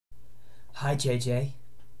Hi JJ,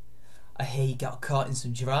 I hear you got caught in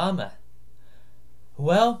some drama.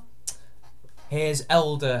 Well, here's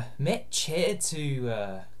Elder Mitch here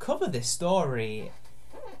to cover this story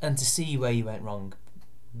and to see where you went wrong.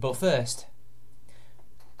 But first,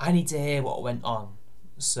 I need to hear what went on.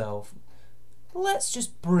 So let's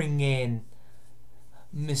just bring in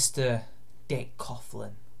Mr. Dick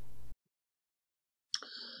Coughlan.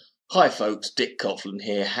 Hi folks, Dick Coughlan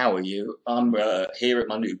here. How are you? I'm here at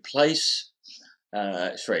my new place.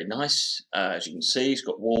 It's very nice. As you can see, it's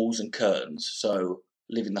got walls and curtains, so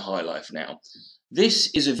living the high life now.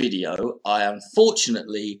 This is a video I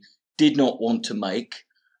unfortunately did not want to make,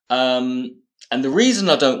 and the reason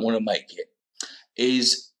I don't want to make it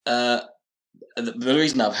is the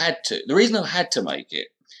reason I've had to make it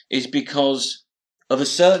is because of a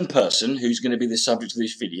certain person who's going to be the subject of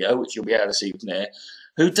this video, which you'll be able to see from there,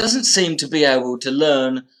 who doesn't seem to be able to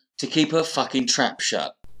learn to keep her fucking trap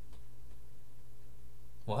shut.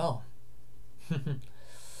 Well,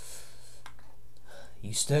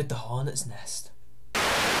 you stirred the hornet's nest.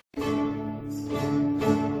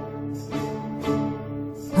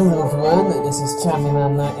 Hello everyone, this is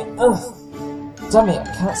Charmingman and I'm. Ugh! Damn it,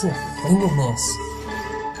 I can't see a thing in this.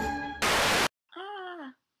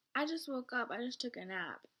 I just woke up, I just took a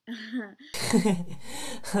nap.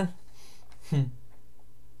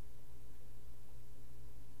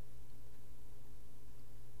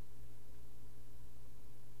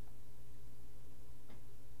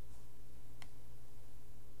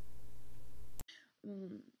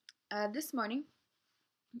 This morning,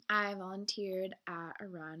 I volunteered at a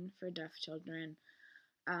run for deaf children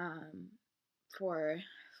for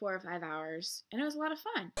 4 or 5 hours, and it was a lot of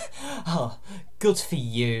fun. Oh, good for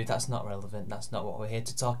you. That's not relevant. That's not what we're here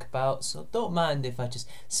to talk about. So don't mind if I just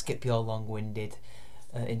skip your long-winded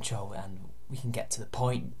intro and we can get to the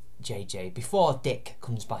point, JJ, before Dick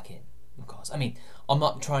comes back in, of course. I mean, I'm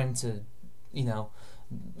not trying to,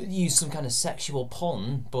 use some kind of sexual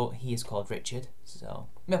pun, but he is called Richard, so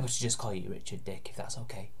maybe I should just call you Richard Dick, if that's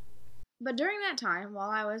okay. But during that time, while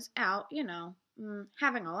I was out,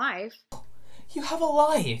 having a life... You have a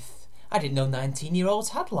life? I didn't know 19-year-olds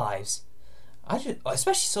had lives.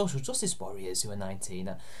 Especially social justice warriors who are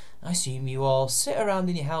 19. I assume you all sit around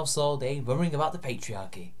in your house all day worrying about the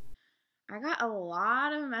patriarchy. I got a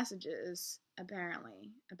lot of messages,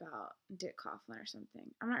 apparently, about Dick Coughlan or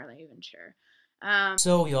something. I'm not really even sure.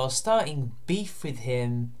 So you're starting beef with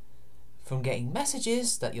him from getting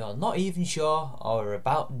messages that you're not even sure are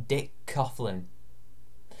about Dick Coughlan.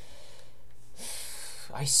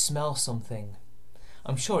 I smell something.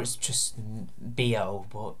 I'm sure it's just BO,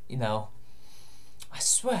 but I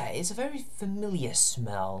swear it's a very familiar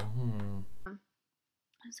smell.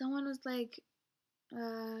 Someone was like,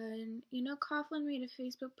 Coughlan made a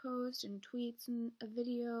Facebook post and tweets and a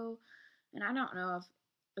video, and I don't know if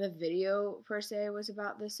the video per se was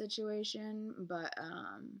about this situation, but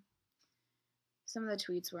some of the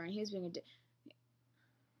tweets were, and he was being a dick.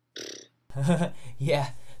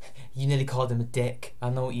 Yeah, you nearly called him a dick. I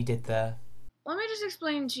know what you did there. Let me just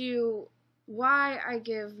explain to you why I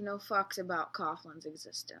give no fucks about Coughlan's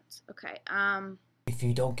existence. Okay, If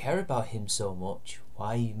you don't care about him so much,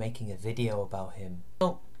 why are you making a video about him?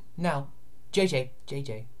 Oh, now, JJ,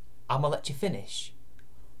 I'ma let you finish.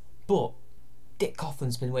 But Dick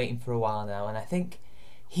Coughlan's been waiting for a while now, and I think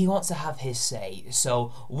he wants to have his say.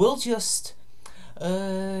 So we'll just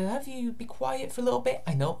have you be quiet for a little bit.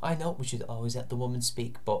 I know, we should always let the woman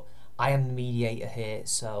speak, but I am the mediator here,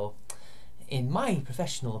 so in my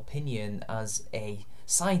professional opinion as a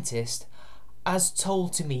scientist, as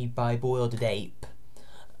told to me by Bewildered Ape,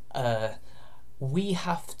 we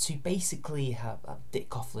have to basically have Dick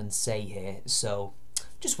Coughlan say here, so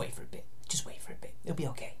just wait for a bit. It'll be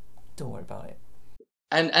okay. Don't worry about it.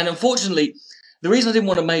 And unfortunately, the reason I didn't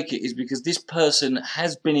want to make it is because this person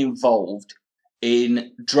has been involved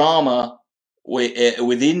in drama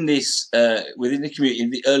within the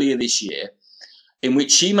community earlier this year, in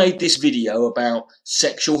which she made this video about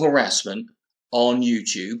sexual harassment on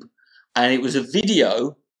YouTube, and it was a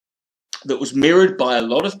video that was mirrored by a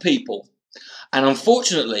lot of people. And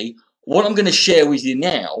unfortunately, what I'm going to share with you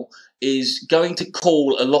now is going to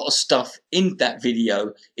call a lot of stuff in that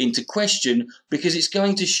video into question, because it's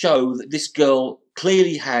going to show that this girl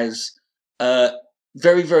clearly has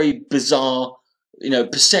very, very bizarre,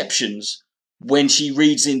 perceptions when she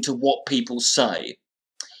reads into what people say.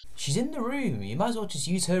 She's in the room. You might as well just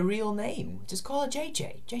use her real name. Just call her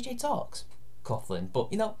JJTalkz. Coughlan.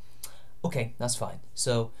 But, okay, that's fine.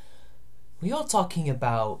 So, we are talking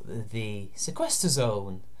about the sequester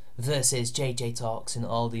zone versus JJTalkz and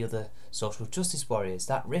all the other social justice warriors.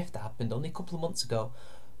 That rift that happened only a couple of months ago,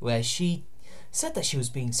 where she said that she was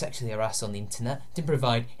being sexually harassed on the internet, didn't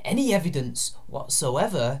provide any evidence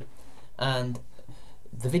whatsoever, and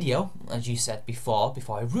the video, as you said before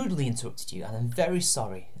I rudely interrupted you, and I'm very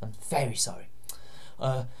sorry,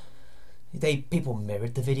 people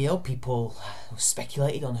mirrored the video, people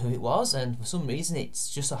speculated on who it was, and for some reason it's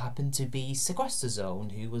just so happened to be Sequester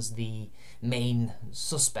Zone who was the main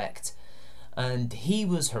suspect, and he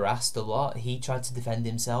was harassed a lot. He tried to defend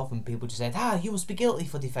himself and people just said, you must be guilty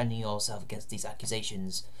for defending yourself against these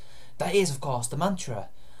accusations. That is, of course, the mantra.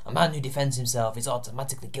 A man who defends himself is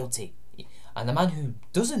automatically guilty, and a man who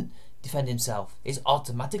doesn't defend himself is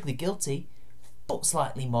automatically guilty, but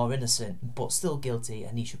slightly more innocent, but still guilty,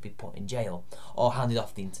 and he should be put in jail or handed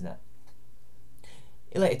off the internet.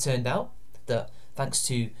 It later turned out that thanks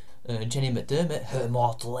to Jenny McDermott, her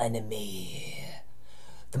mortal enemy,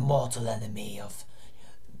 the mortal enemy of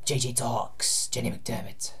JJTalkz, Jenny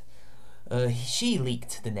McDermott, she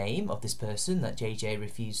leaked the name of this person that JJ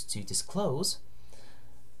refused to disclose,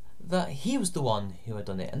 that he was the one who had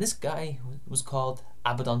done it, and this guy was called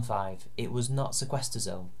Abaddon 5. It was not Sequester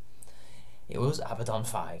Zone. It was Abaddon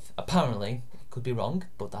 5. Apparently, it could be wrong,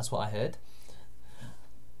 but that's what I heard.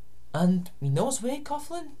 And you know what's weird,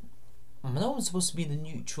 Coughlan? I know I'm supposed to be the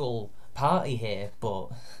neutral party here, but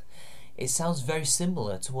it sounds very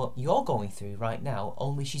similar to what you're going through right now,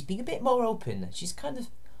 only she's being a bit more open. She's kind of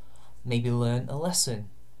maybe learned a lesson.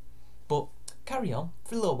 But carry on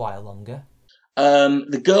for a little while longer.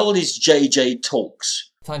 The girl is JJTalkz.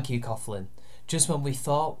 Thank you, Coughlan. Just when we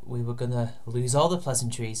thought we were gonna lose all the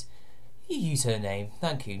pleasantries, you use her name.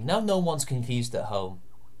 Thank you. Now no one's confused at home.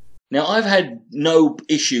 Now, I've had no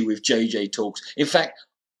issue with JJTalkz. In fact,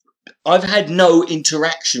 I've had no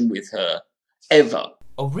interaction with her, ever.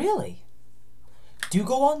 Oh, really? Do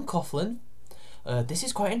go on, Coughlan. This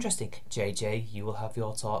is quite interesting. JJ, you will have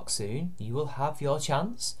your talk soon. You will have your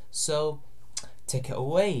chance. So, take it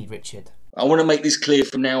away, Richard. I want to make this clear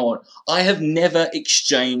from now on. I have never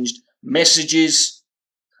exchanged messages.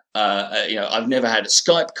 I've never had a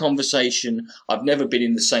Skype conversation. I've never been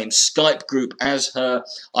in the same Skype group as her.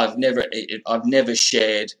 I've never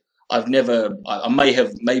shared. I may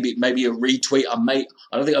have maybe a retweet. I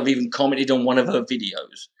don't think I've even commented on one of her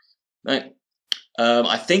videos. Right?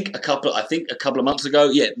 I think a couple of months ago,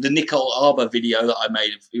 the Nicole Arbor video that I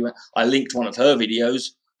made, I linked one of her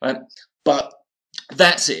videos. Right? But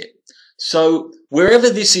that's it. So wherever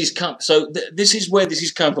this is this is where this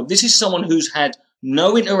is coming from. This is someone who's had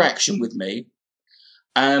no interaction with me,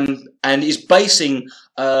 and is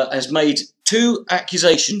has made 2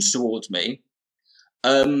 accusations towards me,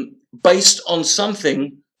 based on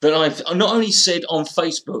something that I've not only said on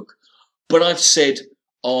Facebook, but I've said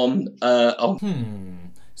on.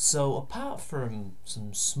 So apart from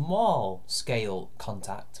some small scale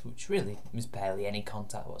contact, which really is barely any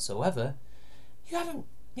contact whatsoever, you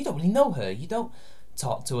don't really know her. You don't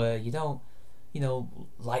talk to her. You don't,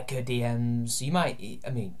 like her DMs. You might,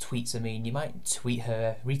 tweets. You might tweet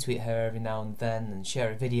her, retweet her every now and then, and share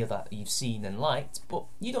a video that you've seen and liked. But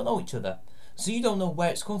you don't know each other, so you don't know where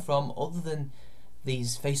it's come from, other than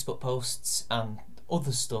these Facebook posts and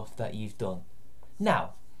other stuff that you've done.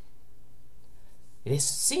 Now, this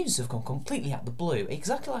seems to have come completely out of the blue,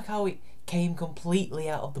 exactly like how it came completely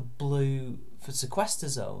out of the blue for Sequester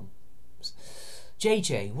Zone.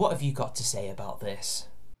 JJ, what have you got to say about this?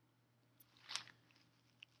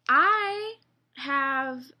 I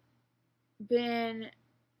have been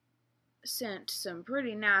sent some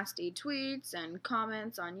pretty nasty tweets and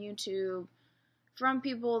comments on YouTube from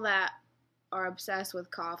people that are obsessed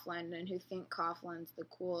with Coughlan and who think Coughlan's the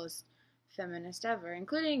coolest feminist ever,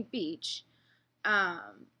 including Beach.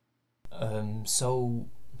 So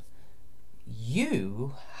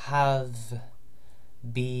you have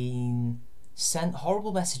been sent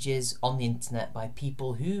horrible messages on the internet by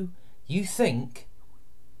people who you think,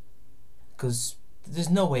 because there's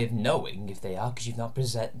no way of knowing if they are, because you've not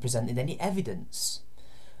presented any evidence.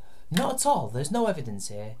 Not at all. There's no evidence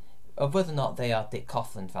here of whether or not they are Dick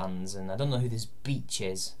Coughlan fans, and I don't know who this Beach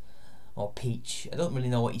is, or Peach. I don't really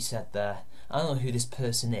know what you said there. I don't know who this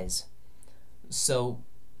person is. So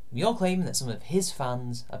you're claiming that some of his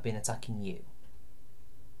fans have been attacking you,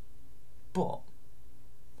 but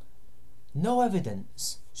no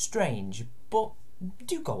evidence. Strange, but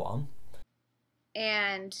do go on.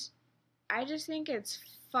 And I just think it's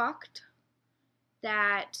fucked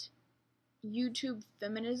that YouTube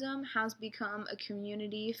feminism has become a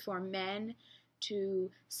community for men to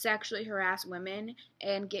sexually harass women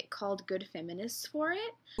and get called good feminists for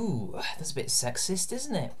it. Ooh, that's a bit sexist,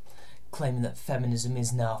 isn't it? Claiming that feminism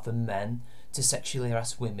is now for men to sexually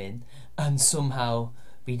harass women, and somehow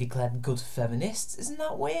be declared good feminists. Isn't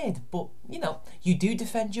that weird? But, you know, you do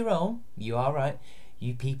defend your own. You are right.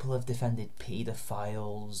 You people have defended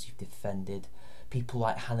paedophiles. You've defended people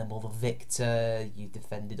like Hannibal the Victor. You've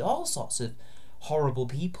defended all sorts of horrible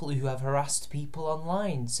people who have harassed people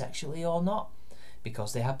online, sexually or not,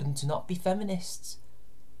 because they happen to not be feminists.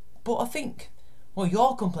 But I think what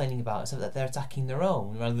you're complaining about is that they're attacking their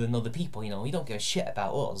own rather than other people. You know, you don't give a shit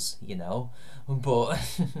about us, you know. But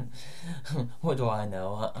what do I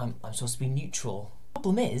know? I'm supposed to be neutral. The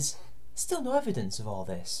problem is, still no evidence of all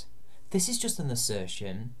this. This is just an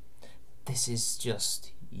assertion. This is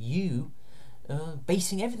just you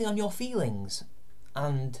basing everything on your feelings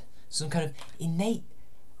and some kind of innate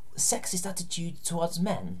sexist attitude towards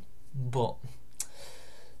men. But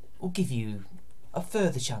we'll give you a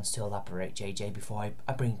further chance to elaborate, JJ, before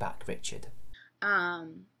I bring back Richard.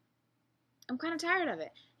 I'm kind of tired of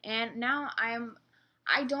it. And now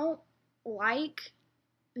I don't like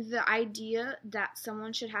the idea that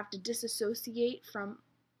someone should have to disassociate from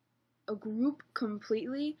a group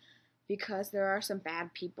completely because there are some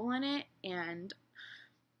bad people in it. And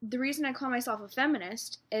the reason I call myself a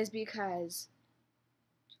feminist is because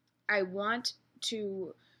I want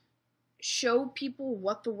to show people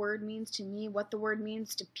what the word means to me, what the word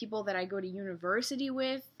means to people that I go to university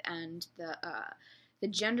with, and the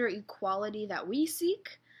gender equality that we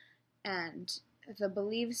seek, and the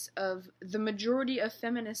beliefs of the majority of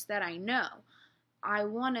feminists that I know. I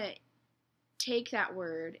want to take that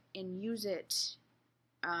word and use it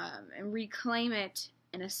and reclaim it,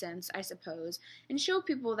 in a sense, I suppose, and show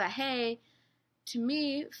people that, hey, to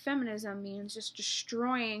me, feminism means just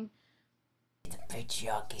destroying The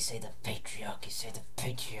patriarchy, say the patriarchy, say the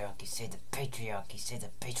patriarchy, say the patriarchy, say the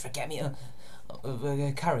patriarchy. Forget me.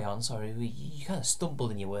 Carry on, sorry. You kind of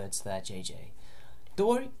stumbled in your words there, JJ. Don't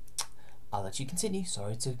worry. I'll let you continue.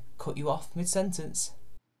 Sorry to cut you off mid-sentence.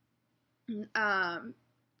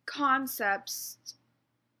 Concepts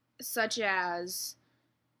such as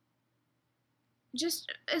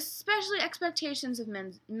just especially expectations of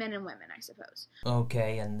men and women, I suppose.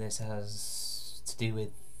 Okay, and this has to do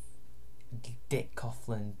with Dick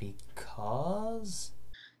Coughlan because?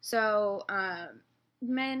 So,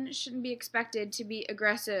 men shouldn't be expected to be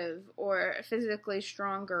aggressive or physically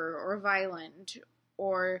stronger or violent,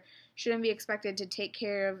 or shouldn't be expected to take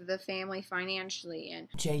care of the family financially. And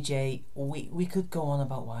JJ, we could go on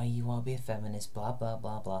about why you want to be a feminist, blah blah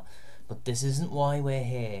blah blah, but this isn't why we're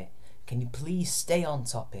here. Can you please stay on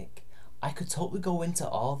topic? I could totally go into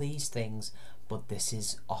all these things, but this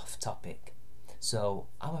is off topic. So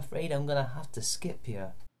I'm afraid I'm gonna have to skip you.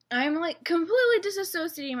 I'm like completely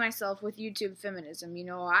disassociating myself with YouTube feminism. You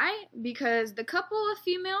know why? Because the couple of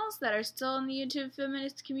females that are still in the YouTube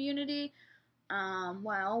feminist community,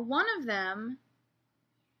 well, one of them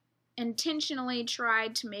intentionally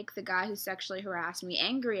tried to make the guy who sexually harassed me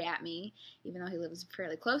angry at me, even though he lives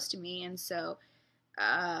fairly close to me, and so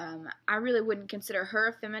I really wouldn't consider her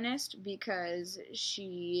a feminist because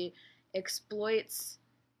she exploits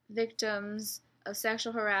victims of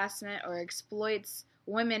sexual harassment or exploits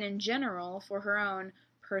women in general for her own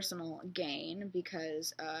personal gain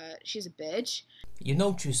because she's a bitch. You're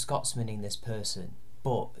no true Scotsmaning this person,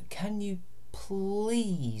 but can you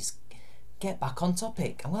please get back on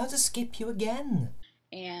topic? I'm going to skip you again.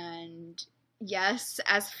 And yes,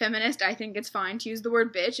 as a feminist, I think it's fine to use the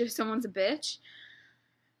word bitch if someone's a bitch.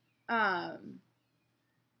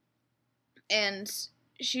 And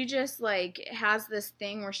she just, like, has this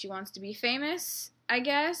thing where she wants to be famous, I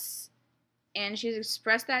guess. And she's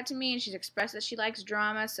expressed that to me, and she's expressed that she likes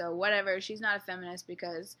drama, so whatever. She's not a feminist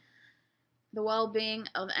because the well-being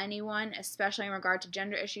of anyone, especially in regard to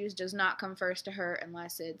gender issues, does not come first to her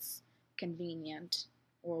unless it's convenient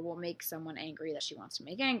or will make someone angry that she wants to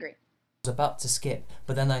make angry. I was about to skip,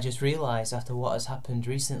 but then I just realised after what has happened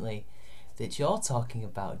recently that you're talking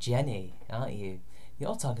about Jenny, aren't you?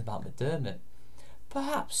 You're talking about McDermott.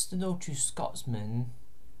 Perhaps the no true Scotsman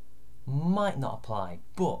might not apply,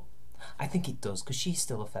 but I think it does because she's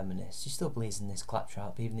still a feminist. She still believes in this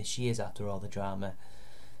claptrap, even if she is after all the drama.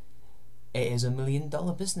 It is $1 million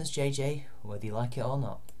business, JJ, whether you like it or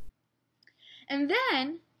not. And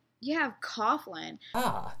then you have Coughlan.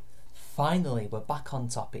 Ah, finally, we're back on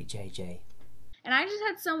topic, JJ. And I just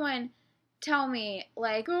had someone tell me,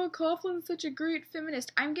 like, oh, Coughlan's such a great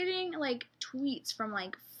feminist. I'm getting, like, tweets from,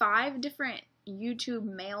 like, 5 different YouTube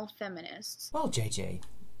male feminists. Well, JJ,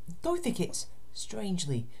 don't you think it's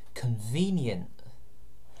strangely convenient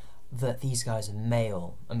that these guys are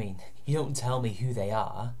male? I mean, you don't tell me who they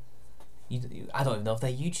are. I don't even know if they're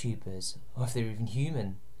YouTubers, or if they're even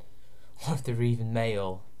human, or if they're even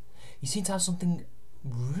male. You seem to have something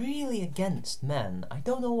really against men. I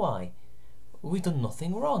don't know why. We've done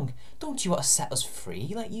nothing wrong. Don't you want to set us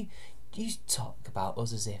free? Like, you talk about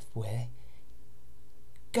us as if we're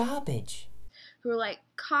garbage. Who are like,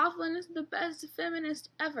 Coughlan is the best feminist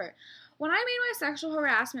ever. When I made my sexual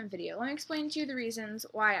harassment video, let me explain to you the reasons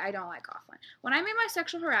why I don't like Coughlan. When I made my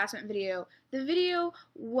sexual harassment video, the video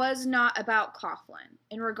was not about Coughlan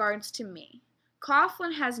in regards to me.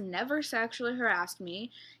 Coughlan has never sexually harassed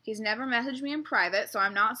me. He's never messaged me in private, so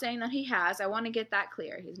I'm not saying that he has. I want to get that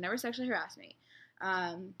clear. He's never sexually harassed me.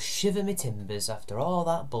 Shiver me timbers, after all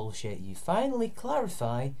that bullshit, you finally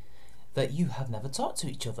clarify that you have never talked to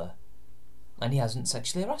each other. And he hasn't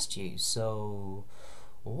sexually harassed you, so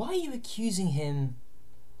why are you accusing him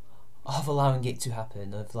of allowing it to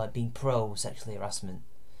happen, of like being pro sexually harassment?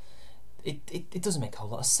 It doesn't make a whole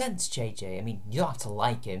lot of sense, JJ. I mean, you don't have to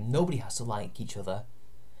like him, nobody has to like each other.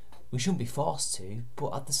 We shouldn't be forced to,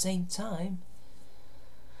 but at the same time,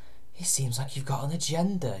 it seems like you've got an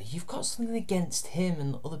agenda. You've got something against him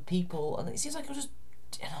and other people, and it seems like you're just,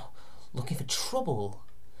 looking for trouble.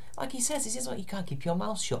 Like he says, it seems like you can't keep your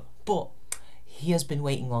mouth shut, but he has been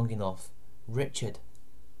waiting long enough. Richard,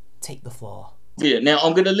 take the floor. Yeah, now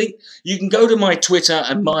I'm going to link, you can go to my Twitter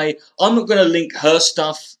and I'm not going to link her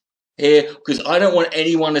stuff here because I don't want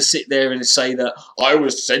anyone to sit there and say that I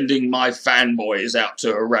was sending my fanboys out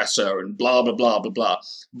to harass her and blah, blah, blah, blah, blah.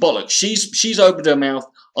 Bollocks. She's opened her mouth.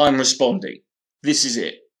 I'm responding. This is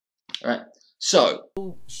it. All right. So.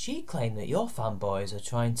 She claimed that your fanboys are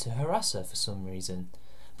trying to harass her for some reason.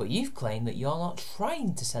 But you've claimed that you're not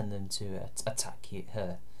trying to send them to attack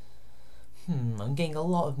her. I'm getting a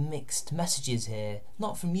lot of mixed messages here.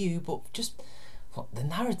 Not from you, but just the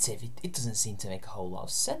narrative. It doesn't seem to make a whole lot of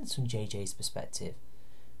sense from JJ's perspective.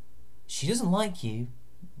 She doesn't like you,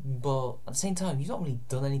 but at the same time, you've not really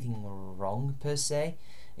done anything wrong, per se.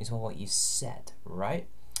 It's all what you said, right?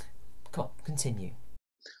 Come on, continue.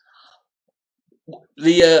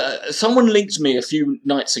 Someone linked me a few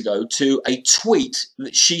nights ago to a tweet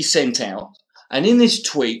that she sent out, and in this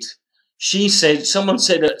tweet, she said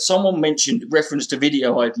someone mentioned referenced a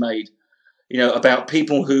video I'd made, about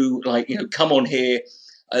people who come on here.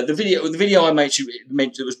 The video I made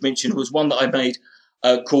that was mentioned was one that I made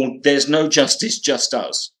called "There's No Justice, Just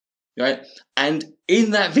Us," right? And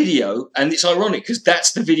in that video, and it's ironic because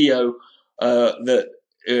that's the video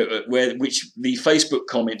which the Facebook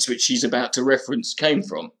comments which she's about to reference came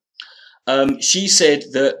from. She said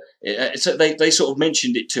that so they sort of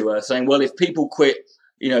mentioned it to her, saying, well, if people quit,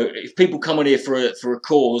 if people come on here for a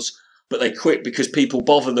cause, but they quit because people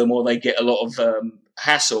bother them or they get a lot of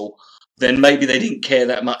hassle, then maybe they didn't care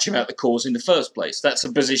that much about the cause in the first place. That's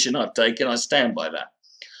a position I've taken. I stand by that.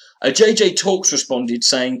 JJTalkz responded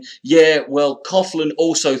saying, yeah, well, Coughlan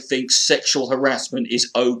also thinks sexual harassment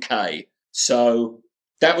is okay. So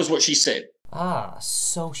that was what she said. Ah,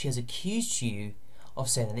 so she has accused you of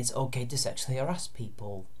saying that it's okay to sexually harass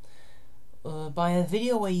people. By a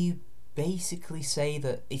video where you basically say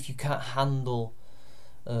that if you can't handle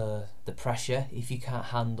the pressure, if you can't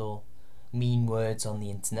handle mean words on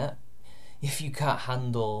the internet, if you can't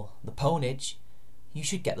handle the ponage, you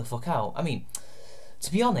should get the fuck out. I mean,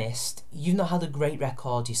 to be honest, you've not had a great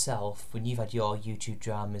record yourself when you've had your YouTube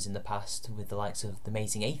dramas in the past with the likes of The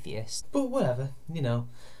Amazing Atheist. But whatever,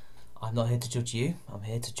 I'm not here to judge you. I'm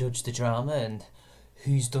here to judge the drama and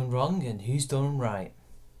who's done wrong and who's done right.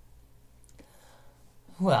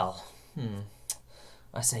 Well,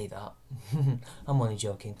 I say that. I'm only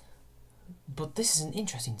joking. But this is an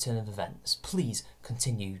interesting turn of events. Please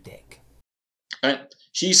continue, Dick.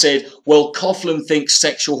 She said, well, Coughlan thinks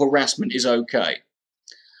sexual harassment is okay.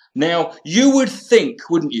 Now, you would think,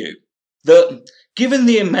 wouldn't you, that given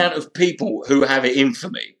the amount of people who have it in for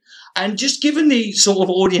me, and just given the sort of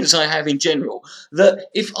audience I have in general, that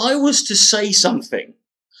if I was to say something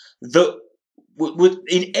that would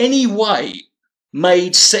in any way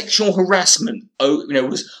made sexual harassment,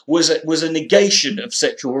 was a negation of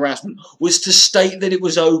sexual harassment, was to state that it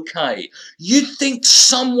was okay, you'd think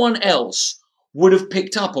someone else would have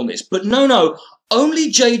picked up on this. But no,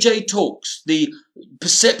 only JJTalkz, the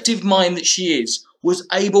perceptive mind that she is, was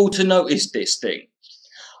able to notice this thing.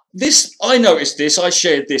 I noticed this, I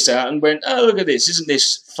shared this out and went, oh, look at this, isn't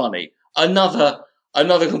this funny? Another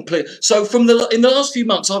complete. So in the last few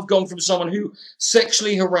months, I've gone from someone who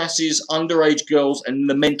sexually harasses underage girls and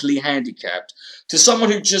the mentally handicapped to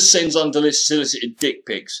someone who just sends unsolicited dick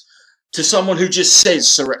pics to someone who just says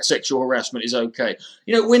sexual harassment is okay.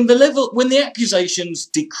 When the accusations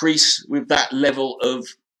decrease with that level of,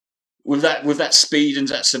 with that speed and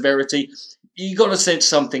that severity, you got to sense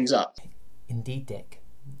something's up. Indeed, Dick.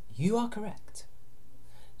 You are correct.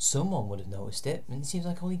 someone would have noticed it, and it seems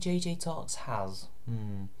like only JJTalkz has.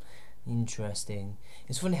 Interesting.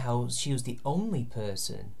 It's funny how she was the only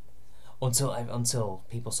person, until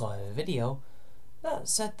people saw her video, that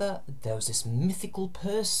said that there was this mythical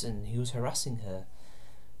person who was harassing her.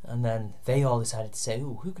 And then they all decided to say,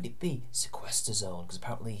 ooh, who could it be? Sequester Zone, because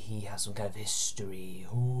apparently he has some kind of history.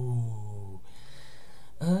 Ooh.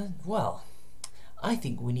 Well, I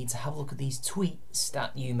think we need to have a look at these tweets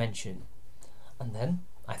that you mentioned. And then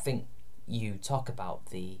I think you talk about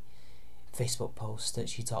the Facebook post that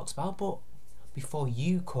she talks about, but before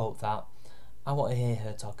you quote that, I want to hear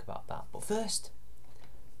her talk about that. But first,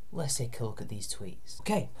 let's take a look at these tweets.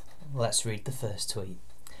 Okay, let's read the first tweet.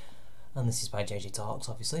 And this is by JJTalkz,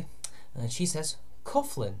 obviously. And she says,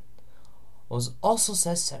 Coughlan also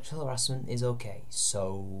says sexual harassment is okay.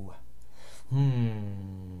 So,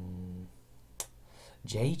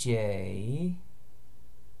 JJ,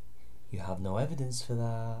 you have no evidence for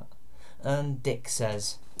that. And Dick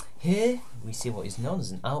says, here we see what is known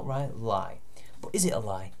as an outright lie. But is it a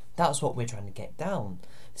lie? That's what we're trying to get down.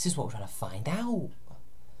 This is what we're trying to find out.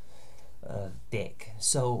 Dick.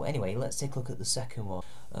 So anyway, let's take a look at the second one.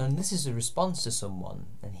 And this is a response to someone,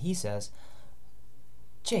 and he says,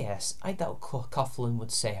 JS, I doubt Coughlan would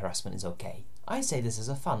say harassment is okay. I say this as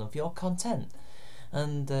a fan of your content.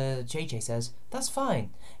 And JJ says, that's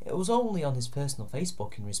fine. It was only on his personal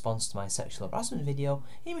Facebook in response to my sexual harassment video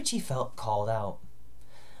in which he felt called out.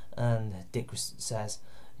 And Dick says,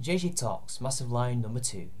 JJTalkz, massive line number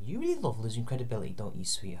 2. You really love losing credibility, don't you,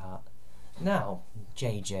 sweetheart? Now,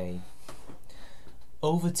 JJ,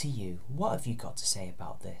 over to you. What have you got to say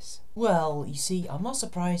about this? Well, you see, I'm not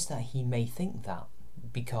surprised that he may think that,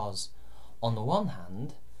 because on the one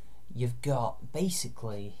hand, you've got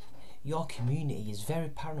basically your community is very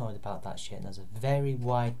paranoid about that shit and has a very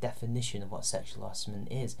wide definition of what sexual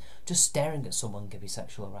harassment is. Just staring at someone can be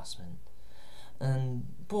sexual harassment.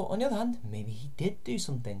 But on the other hand, maybe he did do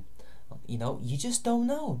something. You know, you just don't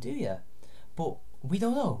know, do you? But we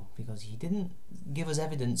don't know, because he didn't give us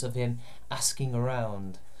evidence of him asking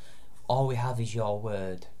around. All we have is your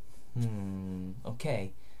word.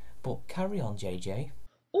 Okay. But carry on, JJ.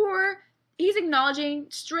 Or he's acknowledging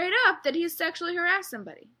straight up that he's sexually harassed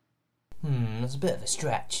somebody. That's a bit of a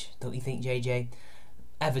stretch, don't you think, JJ?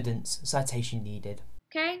 Evidence, citation needed.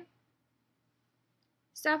 Okay?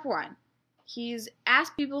 Step 1. He's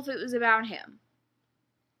asked people if it was about him.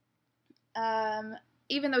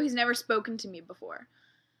 Even though he's never spoken to me before.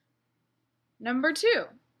 Number 2.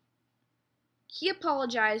 He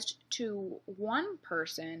apologized to one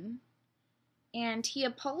person, and he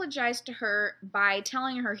apologized to her by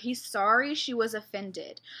telling her he's sorry she was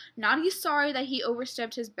offended. Not he's sorry that he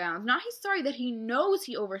overstepped his bounds. Not he's sorry that he knows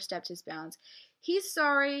he overstepped his bounds. He's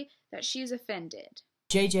sorry that she's offended.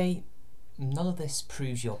 JJ, none of this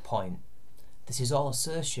proves your point. This is all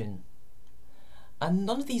assertion. And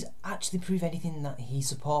none of these actually prove anything that he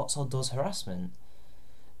supports or does harassment.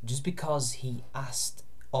 Just because he asked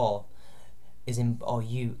or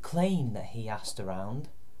you claim that he asked around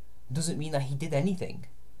doesn't mean that he did anything.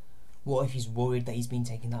 What if he's worried that he's been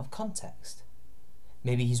taken out of context?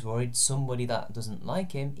 Maybe he's worried somebody that doesn't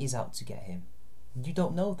like him is out to get him. You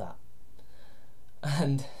don't know that.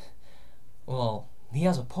 And, well, he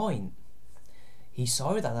has a point. He's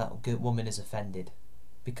sorry that that good woman is offended,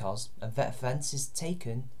 because a vet offence is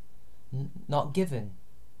taken, not given.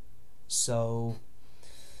 So,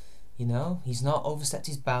 you know, he's not overstepped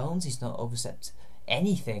his bounds, he's not overstepped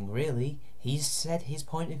anything, really. He's said his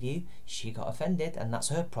point of view, she got offended, and that's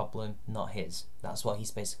her problem, not his. That's what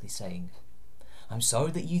he's basically saying. I'm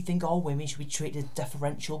sorry that you think all women should be treated as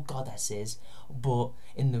deferential goddesses, but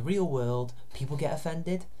in the real world, people get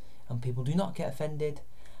offended, and people do not get offended,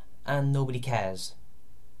 and nobody cares.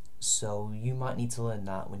 So you might need to learn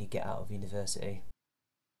that when you get out of university.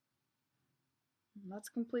 Let's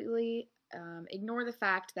completely ignore the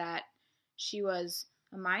fact that she was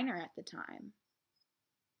a minor at the time.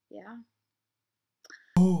 Yeah.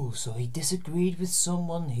 Oh, so he disagreed with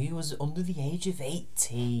someone who was under the age of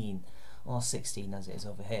 18. Or 16 as it is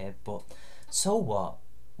over here, but so what?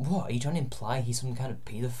 What, are you trying to imply he's some kind of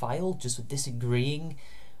paedophile just for disagreeing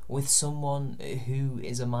with someone who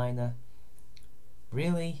is a minor?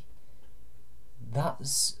 Really?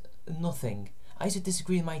 That's nothing. I used to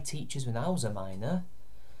disagree with my teachers when I was a minor,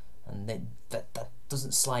 and that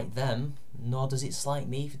doesn't slight them, nor does it slight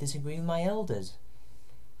me for disagreeing with my elders.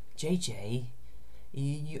 JJ,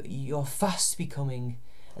 you're fast becoming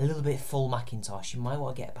a little bit full Macintosh. You might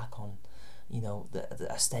want to get back on, you know,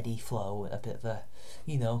 a steady flow, a bit of a,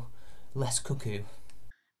 you know, less cuckoo.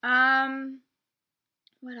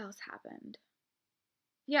 What else happened?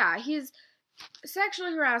 Yeah, he's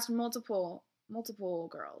sexually harassed multiple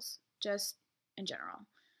girls, just in general.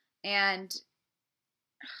 And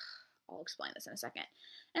I'll explain this in a second.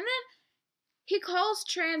 And then he calls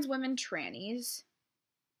trans women trannies.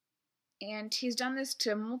 And he's done this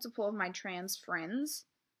to multiple of my trans friends.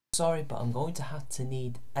 Sorry, but I'm going to have to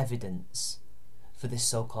need evidence for this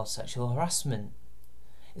so-called sexual harassment.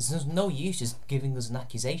 It's no use just giving us an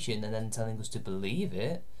accusation and then telling us to believe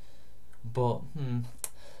it. But,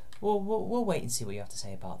 we'll wait and see what you have to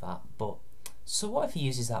say about that. But, so what if he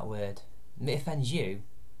uses that word? It offends you.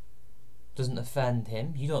 Doesn't offend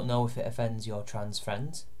him. You don't know if it offends your trans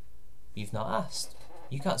friends. You've not asked.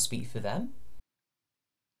 You can't speak for them.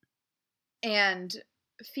 And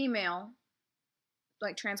female,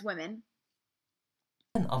 like trans women.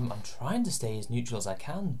 I'm trying to stay as neutral as I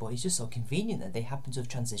can, but it's just so convenient that they happen to have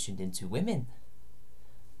transitioned into women.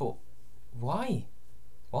 But why?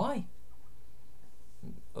 Why?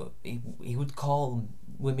 He would call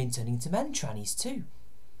women turning to men trannies too,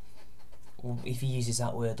 if he uses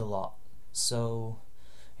that word a lot. So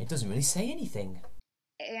it doesn't really say anything.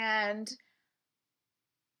 And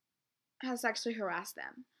has sexually harassed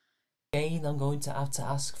them. Again, I'm going to have to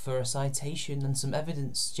ask for a citation and some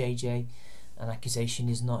evidence, JJ. An accusation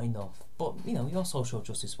is not enough. But, you know, you're social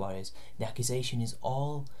justice warriors. The accusation is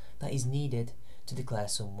all that is needed to declare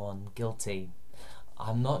someone guilty.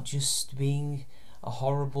 I'm not just being a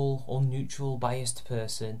horrible, unneutral, biased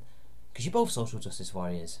person, because you're both social justice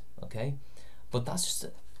warriors, okay? But that's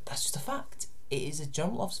just a fact. It is a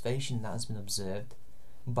general observation that has been observed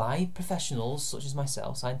by professionals such as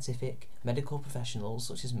myself, scientific, medical professionals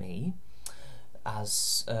such as me,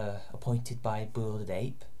 as appointed by Boiled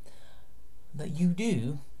Ape, that you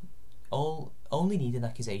do only need an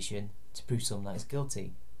accusation to prove someone that is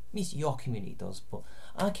guilty. At least your community does, but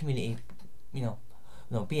our community, you know,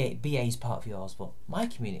 no, BA is part of yours, but my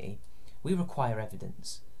community, we require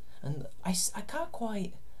evidence. And I can't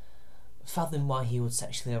quite fathom why he would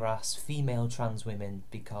sexually harass female trans women,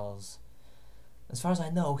 because as far as I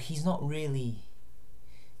know, he's not really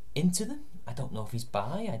into them. I don't know if he's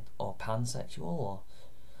bi or pansexual, or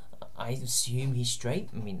I assume he's straight.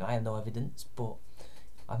 I mean, I have no evidence, but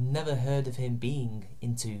I've never heard of him being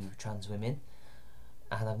into trans women,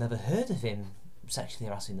 and I've never heard of him sexually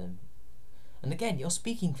harassing them. And again, you're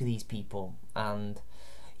speaking for these people, and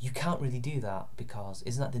you can't really do that, because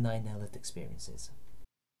isn't that denying their lived experiences?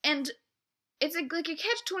 And it's like a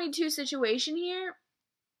catch-22 situation here,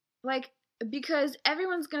 like, because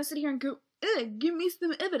everyone's gonna sit here and go, give me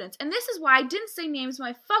some evidence. And this is why I didn't say names in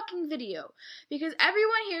my fucking video, because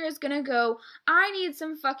everyone here is gonna go, I need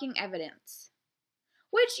some fucking evidence.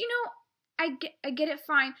 Which, you know, I get it,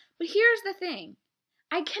 fine, but here's the thing.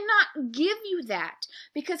 I cannot give you that,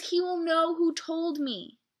 because he will know who told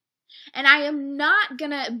me. And I am not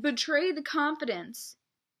gonna betray the confidence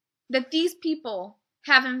that these people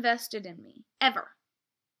have invested in me, ever.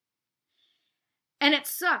 And it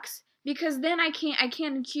sucks, because then I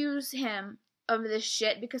can't accuse him of this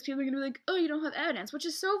shit, because people are gonna be like, oh, you don't have evidence, which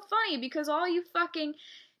is so funny, because all you fucking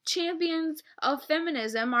champions of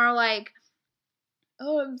feminism are like,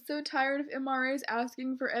 oh, I'm so tired of MRAs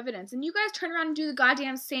asking for evidence. And you guys turn around and do the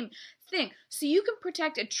goddamn same thing. So you can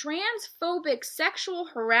protect a transphobic sexual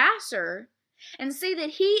harasser and say that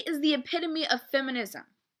he is the epitome of feminism.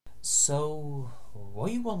 So,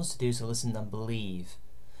 what you want us to do is to listen and believe,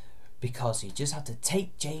 because you just have to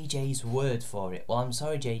take JJ's word for it. Well, I'm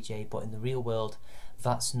sorry, JJ, but in the real world,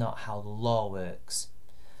 that's not how the law works.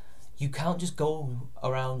 You can't just go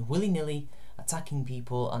around willy-nilly attacking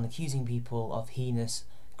people and accusing people of heinous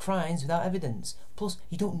crimes without evidence. Plus,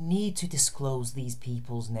 you don't need to disclose these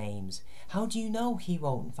people's names. How do you know he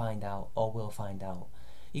won't find out or will find out?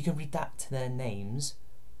 You can redact their names.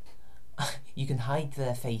 You can hide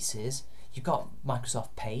their faces. You've got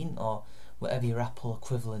Microsoft Paint or whatever your Apple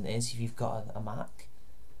equivalent is if you've got a Mac.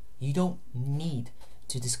 You don't need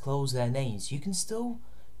to disclose their names. You can still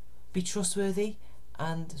be trustworthy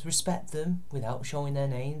and respect them without showing their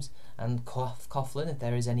names, and Coughlan, if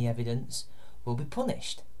there is any evidence, will be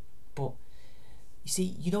punished. But you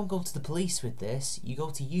see, you don't go to the police with this, you go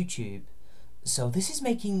to YouTube. So this is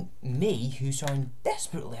making me, who's trying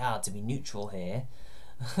desperately hard to be neutral here,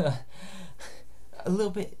 a little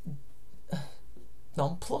bit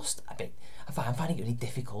nonplussed. I'm finding it really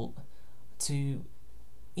difficult to,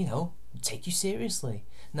 you know, take you seriously.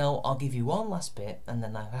 Now, I'll give you one last bit, and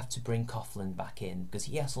then I have to bring Coughlan back in, because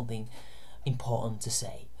he has something important to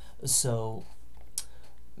say. So,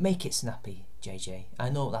 make it snappy, JJ. I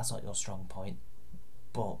know that's not your strong point,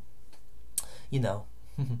 but, you know.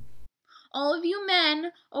 All of you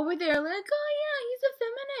men over there like, oh yeah, he's a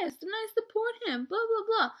feminist and I support him, blah, blah,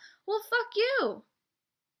 blah. Well, fuck you.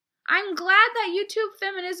 I'm glad that YouTube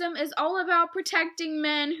feminism is all about protecting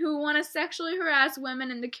men who want to sexually harass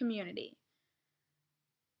women in the community.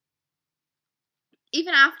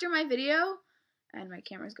 Even after my video, and my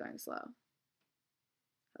camera's going slow.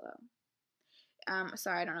 Hello.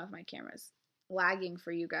 Sorry, I don't know if my camera's lagging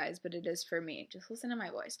for you guys, but it is for me. Just listen to my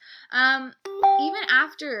voice. Even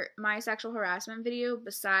after my sexual harassment video,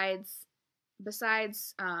 besides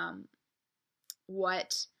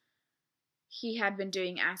what he had been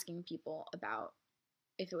doing, asking people about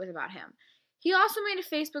if it was about him, he also made a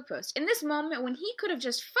Facebook post. In this moment, when he could have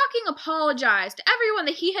just fucking apologized to everyone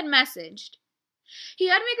that he had messaged, he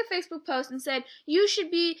had to make a Facebook post and said, you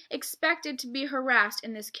should be expected to be harassed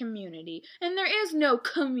in this community, and there is no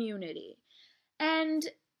community. And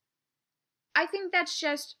I think that's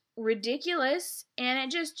just ridiculous, and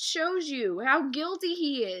it just shows you how guilty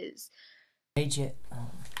he is.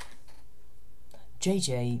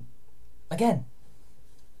 JJ, again,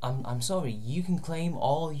 I'm sorry, you can claim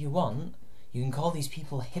all you want, you can call these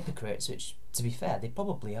people hypocrites, which, to be fair, they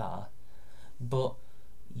probably are, but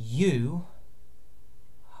you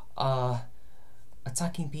are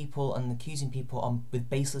attacking people and accusing people with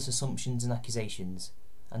baseless assumptions and accusations,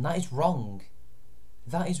 and that is wrong.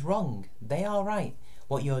 That is wrong. They are right.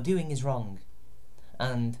 What you're doing is wrong.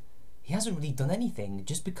 And he hasn't really done anything.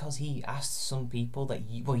 Just because he asked some people that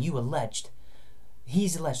he's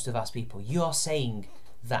alleged to have asked people. You're saying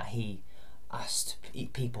that he asked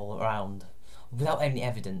people around without any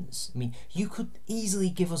evidence. I mean, you could easily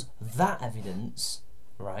give us that evidence,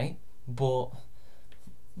 right? But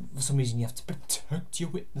for some reason you have to protect your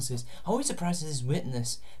witnesses. I'm always surprised that this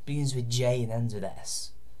witness begins with J and ends with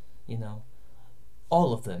S. You know,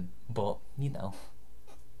 all of them, but you know.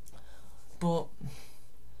 But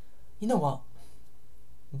you know what?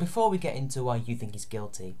 Before we get into why you think he's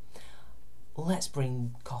guilty, let's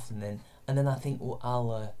bring Coughlan in, and then I think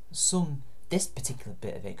I'll sum this particular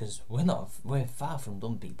bit of it, because we're far from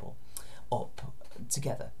dumb people, up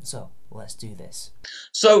together. So let's do this.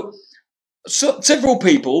 So several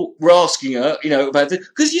people were asking her, you know, about it,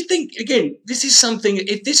 because you think, again, this is something,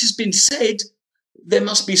 if this has been said, there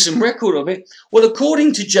must be some record of it. Well,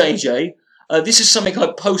 according to JJ, this is something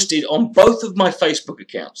I posted on both of my Facebook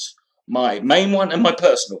accounts, my main one and my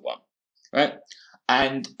personal one, right?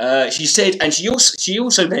 And she said, and she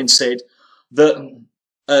also then said that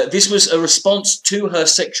this was a response to her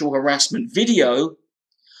sexual harassment video,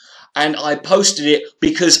 and I posted it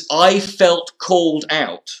because I felt called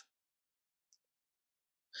out.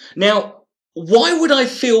 Now, why would I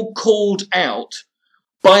feel called out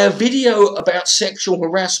by a video about sexual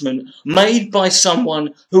harassment made by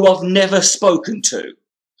someone who I've never spoken to?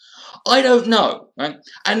 I don't know, right?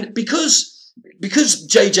 And because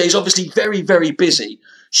JJ is obviously very, very busy,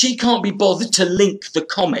 she can't be bothered to link the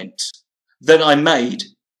comment that I made,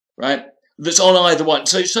 right? That's on either one.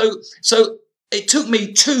 So it took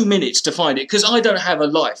me 2 minutes to find it, because I don't have a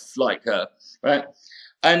life like her, right?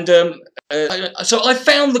 And so I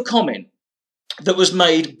found the comment that was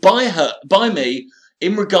made by me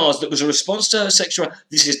in regards, that was a response to her sexual.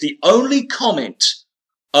 This is the only comment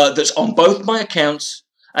that's on both my accounts,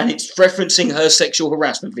 and it's referencing her sexual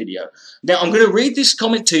harassment video. Now, I'm going to read this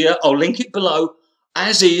comment to you. I'll link it below,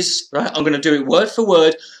 as is, right? I'm going to do it word for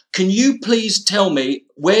word. Can you please tell me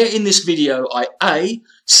where in this video I, A,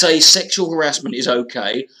 say sexual harassment is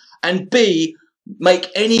okay, and B, make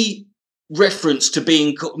any reference to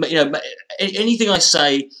being, you know, anything I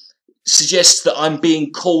say suggests that I'm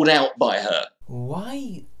being called out by her.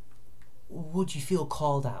 Why would you feel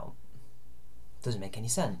called out? Doesn't make any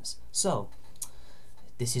sense. So,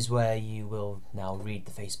 this is where you will now read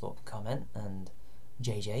the Facebook comment, and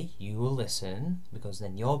JJ, you will listen, because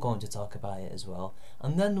then you're going to talk about it as well,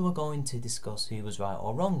 and then we're going to discuss who was right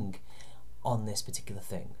or wrong on this particular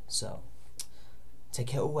thing. So,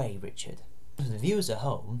 take it away, Richard. For the viewers at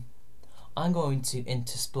home, I'm going to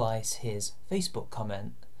intersplice his Facebook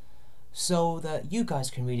comment so that you guys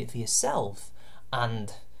can read it for yourself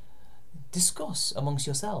and discuss amongst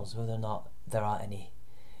yourselves whether or not there are any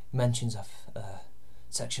mentions of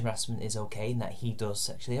sexual harassment is okay and that he does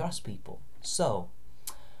sexually harass people. So,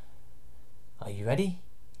 are you ready?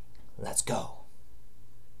 Let's go.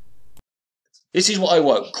 This is what I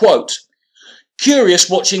wrote. Quote, curious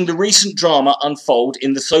watching the recent drama unfold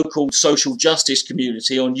in the so-called social justice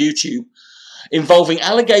community on YouTube, involving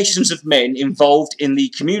allegations of men involved in the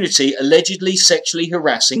community allegedly sexually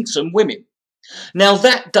harassing some women. Now,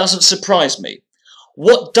 that doesn't surprise me.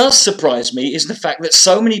 What does surprise me is the fact that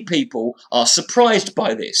so many people are surprised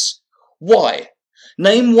by this. Why?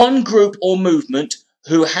 Name one group or movement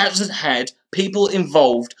who hasn't had people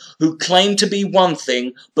involved who claim to be one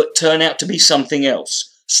thing but turn out to be something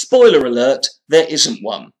else. Spoiler alert, there isn't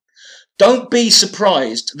one. Don't be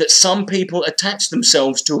surprised that some people attach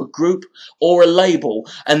themselves to a group or a label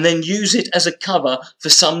and then use it as a cover for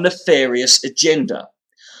some nefarious agenda.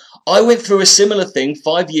 I went through a similar thing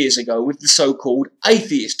 5 years ago with the so-called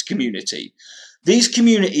atheist community. These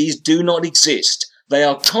communities do not exist. They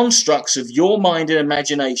are constructs of your mind and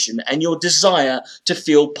imagination and your desire to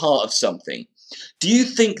feel part of something. Do you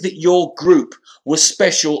think that your group was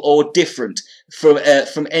special or different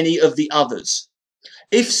from any of the others?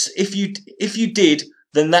 If you did,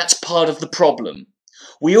 then that's part of the problem.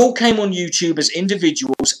 We all came on YouTube as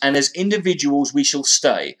individuals, and as individuals we shall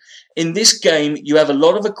stay. In this game, you have a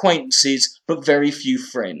lot of acquaintances, but very few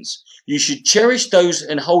friends. You should cherish those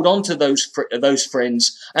and hold on to those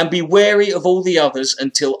friends, and be wary of all the others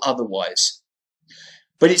until otherwise.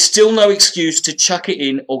 But it's still no excuse to chuck it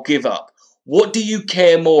in or give up. What do you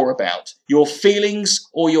care more about, your feelings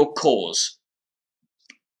or your cause?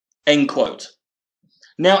 End quote.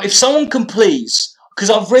 Now, if someone can please,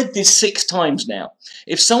 because I've read this 6 times now,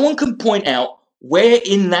 if someone can point out where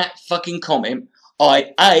in that fucking comment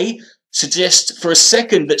I, A, suggest for a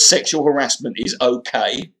second that sexual harassment is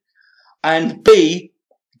okay, and B,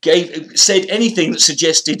 said anything that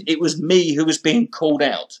suggested it was me who was being called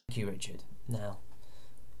out. Thank you, Richard. Now,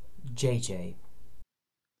 JJ.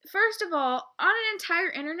 First of all, on an entire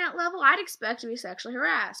internet level, I'd expect to be sexually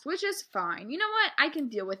harassed, which is fine. You know what? I can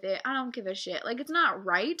deal with it. I don't give a shit. Like, it's not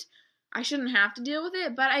right. I shouldn't have to deal with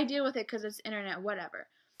it, but I deal with it because it's internet, whatever.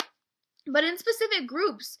 But in specific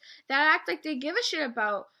groups that act like they give a shit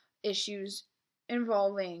about issues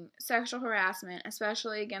involving sexual harassment,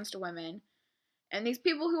 especially against women, and these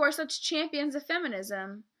people who are such champions of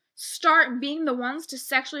feminism start being the ones to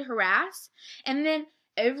sexually harass, and then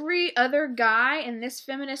every other guy in this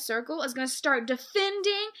feminist circle is going to start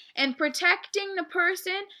defending and protecting the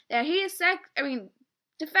person that he is protecting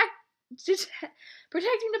the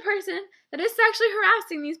person that is sexually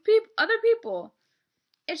harassing these other people.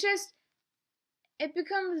 It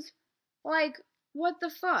becomes like, what the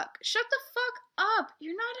fuck? Shut the fuck up.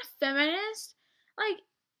 You're not a feminist. Like,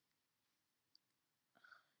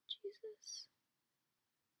 Jesus.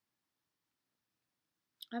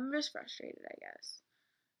 I'm just frustrated, I guess.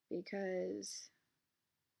 Because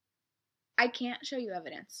I can't show you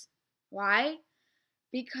evidence. Why?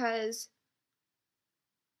 Because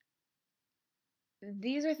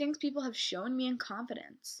these are things people have shown me in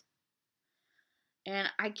confidence. And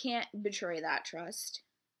I can't betray that trust.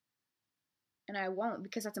 And I won't,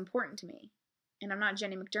 because that's important to me. And I'm not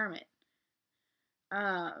Jenny McDermott.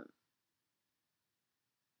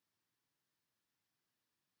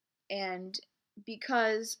 And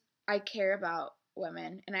because I care about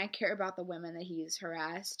women, and I care about the women that he's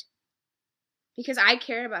harassed, because I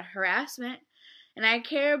care about harassment, and I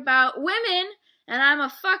care about women, and I'm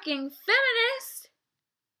a fucking feminist,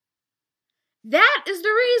 that is the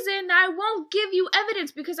reason I won't give you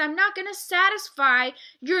evidence, because I'm not going to satisfy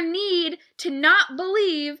your need to not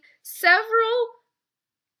believe several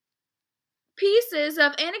pieces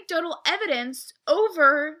of anecdotal evidence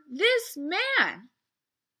over this man.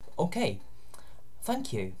 Okay,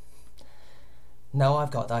 thank you. Now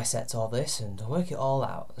I've got to dissect all this and work it all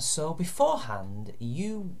out. So beforehand,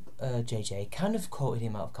 you, JJ, kind of quoted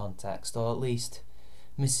him out of context, or at least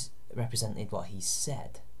misrepresented what he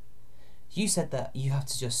said. You said that you have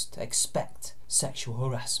to just expect sexual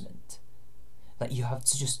harassment. That you have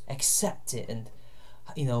to just accept it and,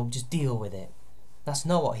 you know, just deal with it. That's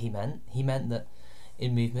not what he meant. He meant that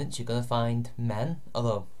in movements you're going to find men,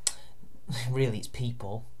 although really it's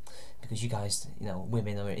people, because you guys, you know,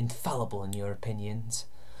 women are infallible in your opinions,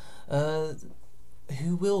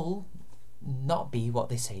 who will not be what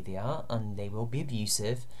they say they are, and they will be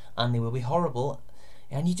abusive, and they will be horrible,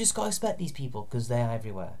 and you just got to expect these people because they are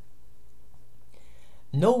everywhere.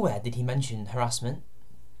 Nowhere did he mention harassment.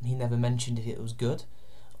 He never mentioned if it was good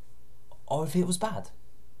or if it was bad.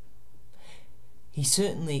 He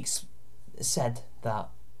certainly said that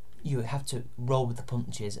you have to roll with the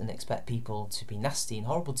punches and expect people to be nasty and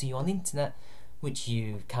horrible to you on the internet, which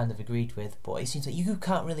you kind of agreed with, but it seems like you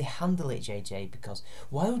can't really handle it, JJ, because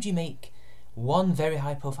why would you make one very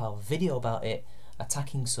high profile video about it,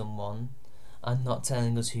 attacking someone and not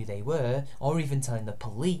telling us who they were, or even telling the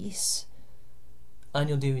police, and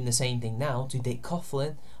you're doing the same thing now to Dick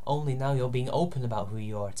Coughlan, only now you're being open about who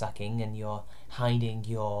you're attacking and you're hiding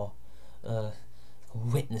your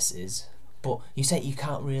witnesses. But you say you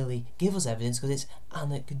can't really give us evidence because it's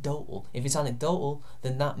anecdotal. If it's anecdotal,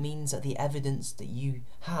 then that means that the evidence that you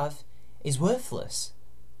have is worthless.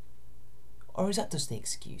 Or is that just the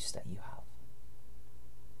excuse that you have?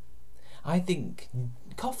 I think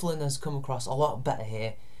Coughlan has come across a lot better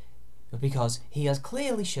here, because he has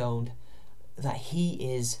clearly shown that he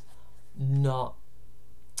is not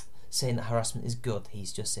saying that harassment is good.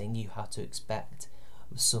 He's just saying you have to expect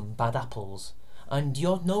some bad apples. And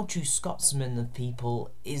your no true Scotsman of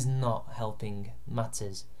people is not helping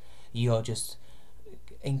matters. You're just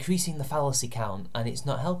increasing the fallacy count, and it's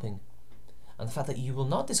not helping. And the fact that you will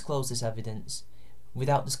not disclose this evidence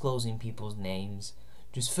without disclosing people's names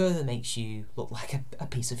just further makes you look like a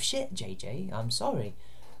piece of shit, JJ. I'm sorry.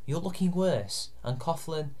 You're looking worse. And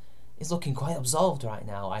Coughlan is looking quite absolved right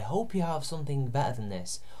now. I hope you have something better than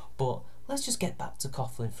this. But let's just get back to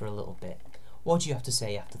Coughlan for a little bit. What do you have to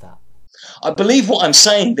say after that? I believe what I'm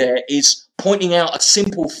saying there is pointing out a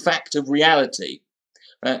simple fact of reality.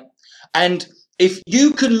 Right? And if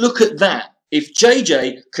you can look at that, if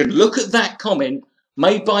JJ can look at that comment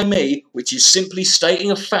made by me, which is simply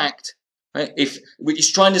stating a fact, right? Which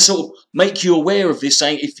is trying to sort of make you aware of this,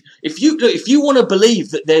 saying if you want to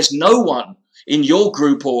believe that there's no one in your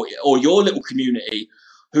group or your little community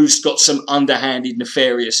who's got some underhanded,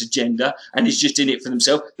 nefarious agenda and is just in it for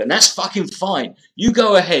themselves, then that's fucking fine. You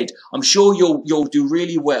go ahead. I'm sure you'll do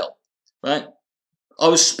really well, right? I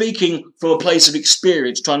was speaking from a place of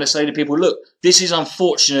experience, trying to say to people, look, this is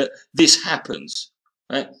unfortunate. This happens,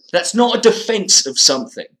 right? That's not a defense of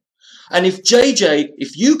something. And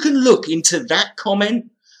if you can look into that comment,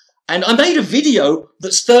 and I made a video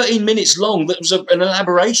that's 13 minutes long that was an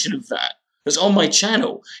elaboration of that. That's on my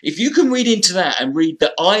channel. If you can read into that and read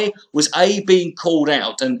that I was being called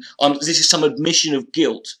out, and this is some admission of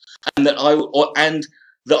guilt, and that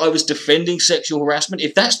I was defending sexual harassment.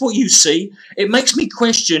 If that's what you see, it makes me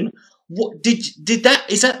question: what is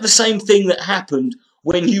that the same thing that happened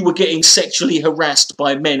when you were getting sexually harassed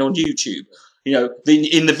by men on YouTube? You know,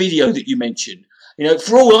 in the video that you mentioned. You know,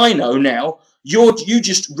 for all I know now, you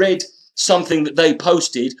just read something that they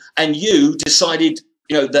posted, and you decided,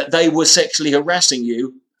 you know, that they were sexually harassing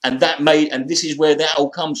you, and this is where that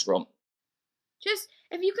all comes from. Just,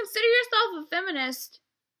 if you consider yourself a feminist,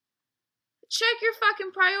 check your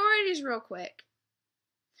fucking priorities real quick.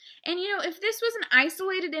 And, you know, if this was an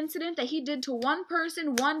isolated incident that he did to one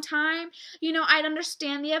person one time, you know, I'd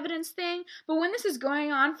understand the evidence thing. But when this is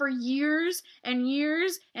going on for years and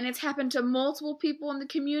years, and it's happened to multiple people in the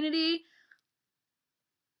community,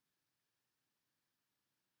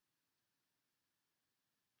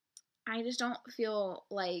 I just don't feel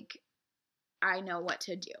like I know what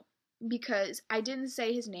to do. Because I didn't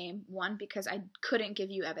say his name. One, because I couldn't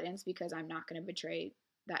give you evidence because I'm not going to betray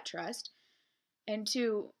that trust. And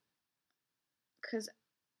two, because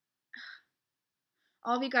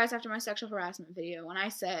all of you guys, after my sexual harassment video, when I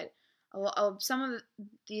said some of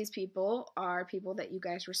these people are people that you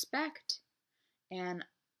guys respect and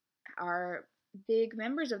are big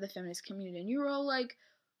members of the feminist community, and you were all like,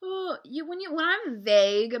 oh, when I'm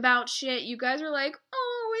vague about shit, you guys are like,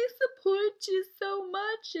 oh, I support you so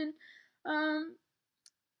much, and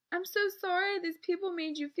I'm so sorry these people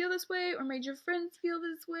made you feel this way or made your friends feel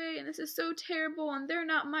this way, and this is so terrible, and they're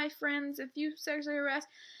not my friends if you sexually harass.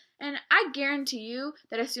 And I guarantee you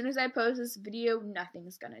that as soon as I post this video,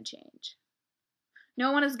 nothing's gonna change.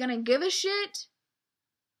 No one is gonna give a shit.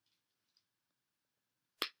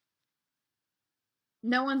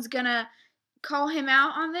 No one's gonna call him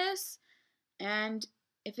out on this. And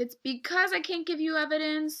if it's because I can't give you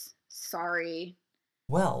evidence, sorry.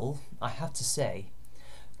 Well, I have to say,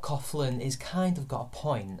 Coughlan is kind of got a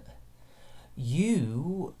point.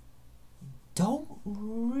 You don't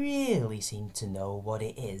really seem to know what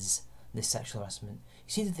it is, this sexual harassment.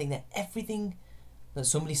 You seem to think that everything that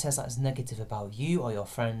somebody says that is negative about you or your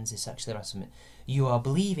friends is sexual harassment. You are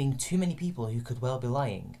believing too many people who could well be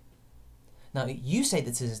lying. Now, you say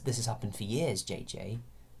that this has happened for years, JJ,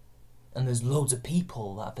 and there's loads of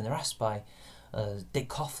people that have been harassed by Dick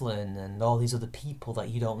Coughlan and all these other people that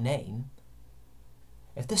you don't name.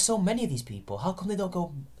 If there's so many of these people, how come they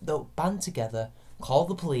don't band together, call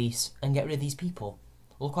the police, and get rid of these people?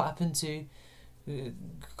 Look what happened to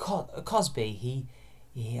Cosby.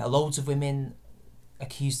 Loads of women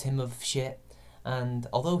accused him of shit, and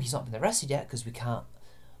although he's not been arrested yet because we can't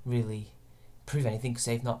really prove anything because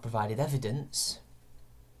they've not provided evidence,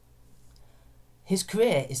 his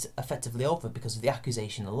career is effectively over because of the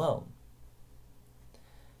accusation alone.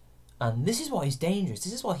 And this is what is dangerous.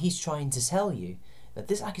 This is what he's trying to tell you, that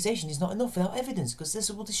this accusation is not enough without evidence, because this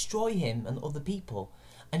will destroy him and other people.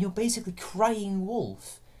 And you're basically crying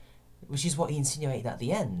wolf, which is what he insinuated at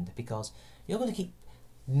the end, because you're going to keep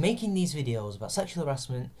making these videos about sexual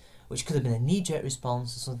harassment, which could have been a knee-jerk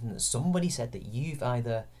response to something that somebody said that you've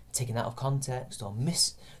either taken out of context or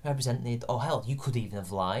misrepresented, or hell, you could even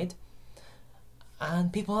have lied.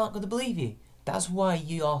 and people aren't going to believe you. That's why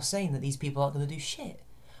you are saying that these people aren't going to do shit.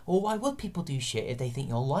 Well, why would people do shit if they think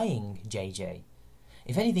you're lying, JJ?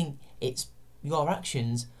 If anything, it's your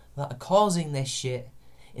actions that are causing this shit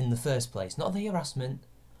in the first place. Not the harassment,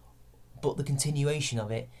 but the continuation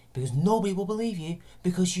of it, because nobody will believe you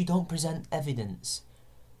because you don't present evidence.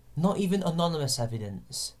 Not even anonymous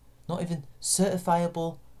evidence. Not even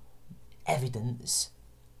certifiable evidence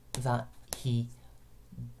that he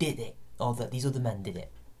did it, or that these other men did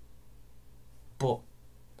it. But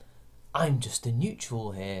I'm just a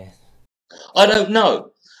neutral here. I don't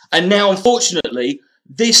know. And now, unfortunately,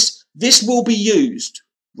 this will be used,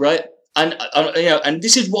 right? And you know, and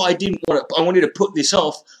this is what I didn't want. I wanted to put this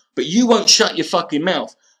off, but you won't shut your fucking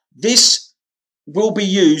mouth. This will be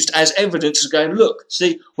used as evidence of going, look,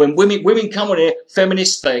 see, when women come on here,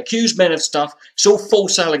 feminists, they accuse men of stuff. It's all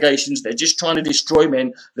false allegations. They're just trying to destroy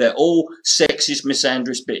men. They're all sexist,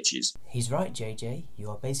 misandrous bitches. He's right, JJ. You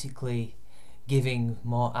are basically giving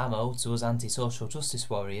more ammo to us anti-social justice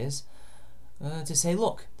warriors to say,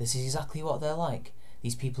 look, this is exactly what they're like.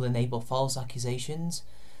 These people enable false accusations.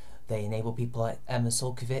 They enable people like Emma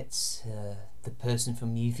Sulkovitz, the person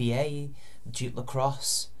from UVA, the Duke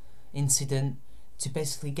Lacrosse incident, to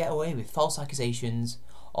basically get away with false accusations,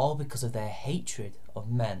 all because of their hatred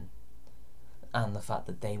of men and the fact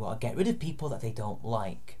that they want to get rid of people that they don't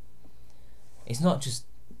like. It's not just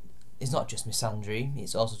misandry,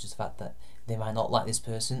 it's also just the fact that they might not like this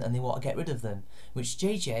person and they want to get rid of them, which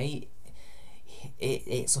JJ,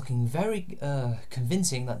 it's looking very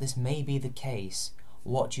convincing that this may be the case.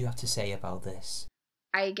 What do you have to say about this?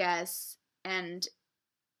 I guess, and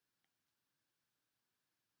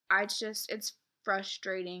it's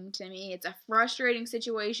frustrating to me. It's a frustrating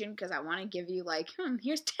situation because I want to give you like,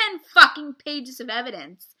 here's 10 fucking pages of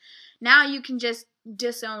evidence. Now you can just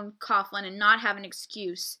disown Coughlan and not have an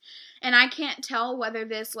excuse. And I can't tell whether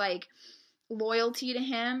this like loyalty to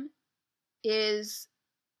him is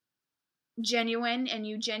genuine and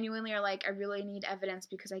you genuinely are like, I really need evidence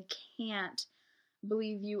because I can't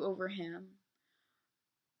believe you over him.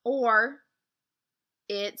 Or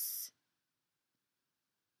it's,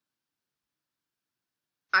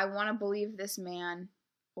 I want to believe this man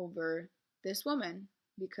over this woman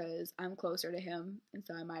because I'm closer to him and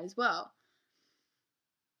so I might as well.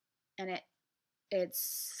 And it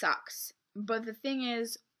sucks. But the thing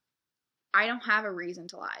is, I don't have a reason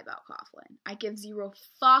to lie about Coughlan. I give zero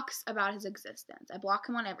fucks about his existence. I block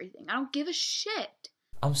him on everything. I don't give a shit.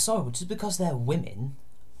 I'm sorry, but just because they're women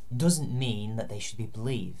doesn't mean that they should be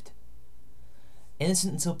believed.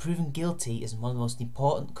 Innocent until proven guilty is one of the most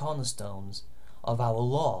important cornerstones of our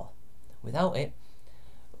law. Without it,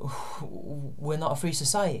 we're not a free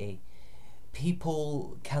society.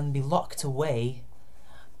 People can be locked away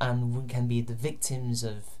and can be the victims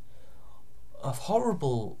of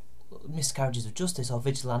horrible miscarriages of justice or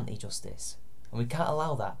vigilante justice, and we can't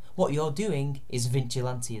allow that. What you're doing is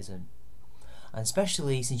vigilantism, and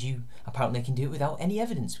especially since you apparently can do it without any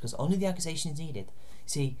evidence because only the accusation is needed.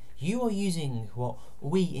 See, you are using what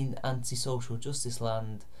we in anti-social justice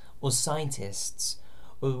land, us scientists,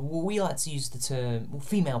 we like to use the term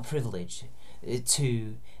female privilege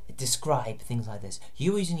to describe things like this.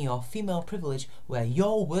 You're using your female privilege where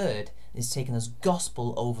your word is taken as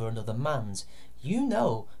gospel over another man's. You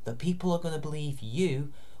know that people are going to believe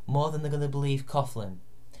you more than they're going to believe Coughlan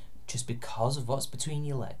just because of what's between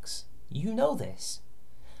your legs. You know this.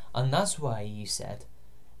 And that's why you said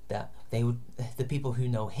that the people who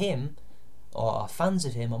know him or are fans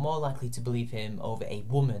of him are more likely to believe him over a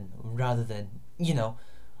woman rather than,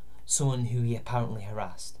 someone who he apparently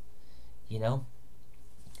harassed. It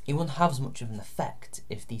wouldn't have as much of an effect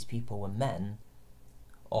if these people were men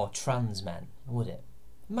or trans men, would it?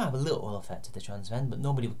 It might have a little effect to the trans men, but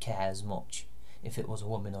nobody would care as much if it was a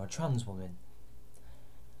woman or a trans woman.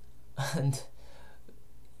 And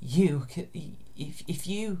if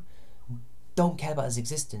you don't care about his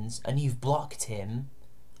existence and you've blocked him,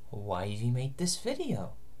 why have you made this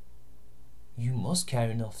video? You must care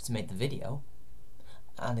enough to make the video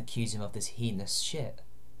and accuse him of this heinous shit.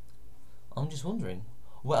 I'm just wondering,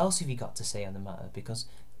 what else have you got to say on the matter? Because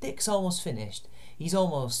Dick's almost finished. He's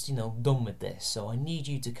almost, done with this, so I need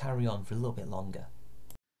you to carry on for a little bit longer.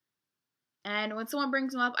 And when someone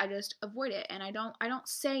brings him up, I just avoid it, and I don't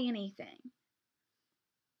say anything.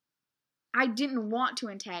 I didn't want to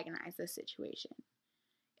antagonize this situation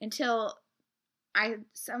until I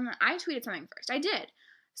tweeted something first. I did.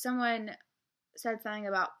 Someone said something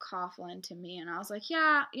about Coughlan to me, and I was like,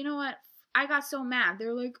 yeah, you know what? I got so mad.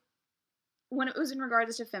 They're like, when it was in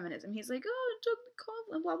regards to feminism, he's like, oh, it took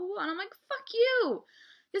Coughlan, blah, blah, blah. And I'm like, fuck you.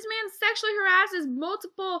 This man sexually harasses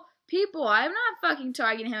multiple people. I'm not fucking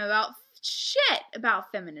targeting him about shit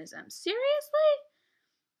about feminism. Seriously?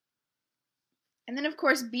 And then, of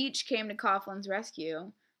course, Beach came to Coughlan's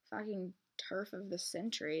rescue. Fucking turf of the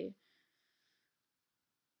century.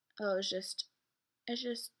 Oh, it's just, I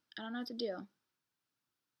don't know what to do.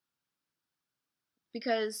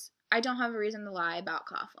 Because I don't have a reason to lie about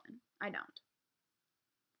Coughlan. I don't.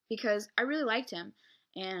 Because I really liked him,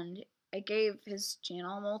 and I gave his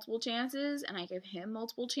channel multiple chances, and I gave him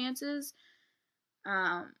multiple chances.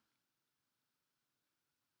 At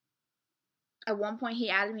one point, he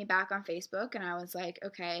added me back on Facebook, and I was like,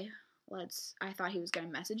 okay, I thought he was going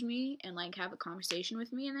to message me and, like, have a conversation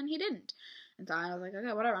with me, and then he didn't. And so I was like,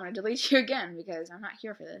 okay, whatever, I'm going to delete you again, because I'm not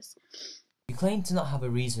here for this. You claim to not have a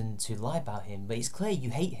reason to lie about him, but it's clear you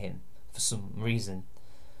hate him for some reason.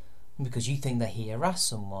 Because you think that he harassed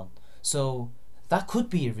someone. So that could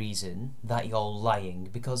be a reason that you're lying.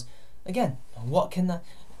 Because, again,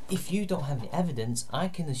 if you don't have any evidence, I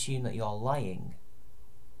can assume that you're lying.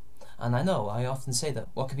 And I know, I often say that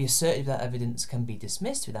what can be asserted without evidence can be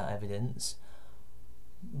dismissed without evidence.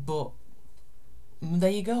 But there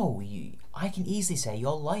you go. I can easily say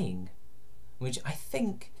you're lying. Which I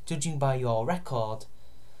think, judging by your record,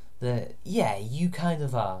 that, yeah, you kind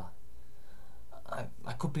of are.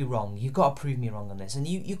 I could be wrong. You've got to prove me wrong on this. And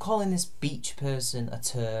you're calling this Beach person a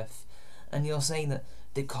turf, and you're saying that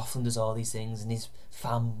Dick Coughlan does all these things, and he's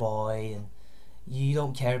fanboy, and you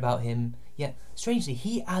don't care about him. Yet, strangely,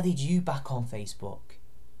 he added you back on Facebook,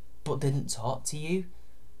 but didn't talk to you.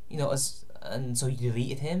 And so you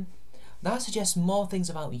deleted him. That suggests more things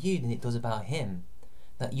about you than it does about him.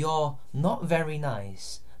 That you're not very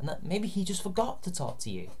nice, and that maybe he just forgot to talk to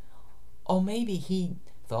you. Or maybe he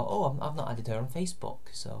thought, oh, I've not added her on Facebook,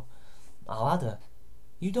 so I'll add her.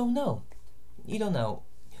 You don't know. You don't know.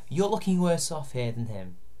 You're looking worse off here than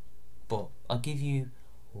him. But I'll give you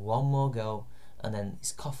one more go, and then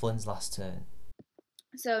it's Coughlan's last turn.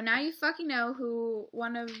 So now you fucking know who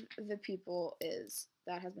one of the people is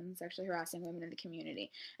that has been sexually harassing women in the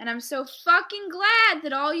community. And I'm so fucking glad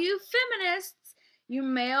that all you feminists, you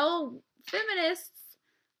male feminists,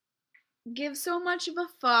 give so much of a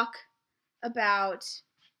fuck about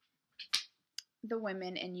the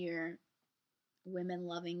women in your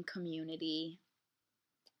women-loving community.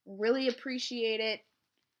 Really appreciate it.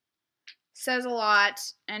 Says a lot.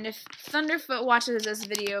 And if Thunderfoot watches this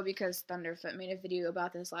video, because Thunderfoot made a video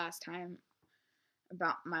about this last time,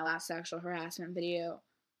 about my last sexual harassment video,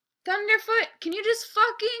 Thunderfoot, can you just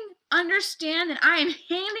fucking understand that I am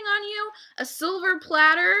handing on you a silver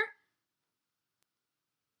platter?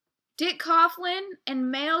 Dick Coughlan and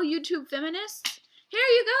male YouTube feminists, here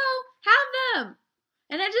you go, have them.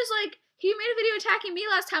 And I just, like, he made a video attacking me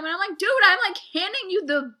last time, and I'm like, dude, I'm, like, handing you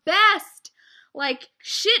the best, like,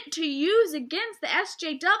 shit to use against the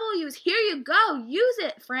SJWs. Here you go, use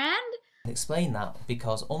it, friend. Explain that,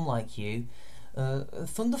 because unlike you,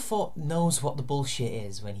 Thunderfoot knows what the bullshit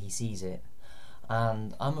is when he sees it.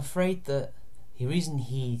 And I'm afraid that the reason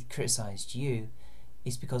he criticised you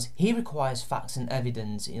is because he requires facts and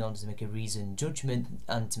evidence in order to make a reasoned judgment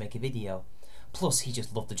and to make a video. Plus, he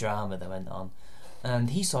just loved the drama that went on. And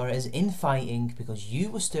he saw it as infighting because you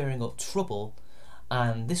were stirring up trouble,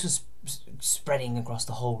 and this was spreading across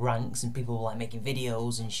the whole ranks, and people were like making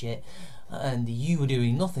videos and shit, and you were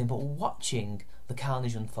doing nothing but watching the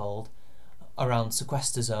carnage unfold around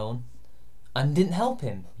Sequester Zone, and didn't help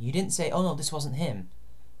him. You didn't say, oh no, this wasn't him,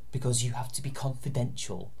 because you have to be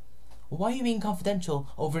confidential. Why are you being confidential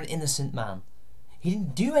over an innocent man? He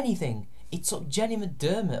didn't do anything. It took Jenny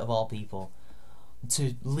McDermott, of all people,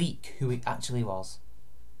 to leak who it actually was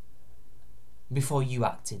before you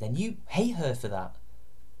acted, and you hate her for that.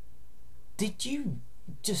 Did you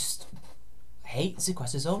just hate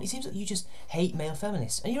Sequester Zone? It seems like you just hate male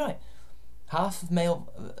feminists, and you're right. Half of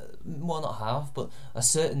male, well, not half, but a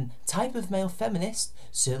certain type of male feminist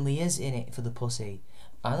certainly is in it for the pussy,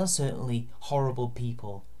 and are certainly horrible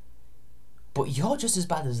people. But you're just as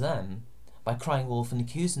bad as them by crying wolf and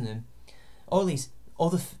accusing them, or at least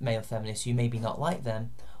other male feminists who maybe not like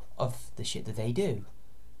them, of the shit that they do.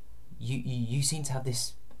 You seem to have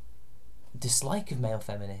this dislike of male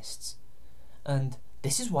feminists, and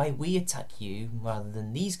this is why we attack you rather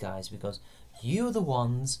than these guys, because you are the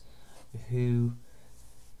ones who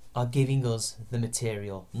are giving us the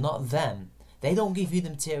material, not them. They don't give you the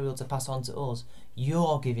material to pass on to us.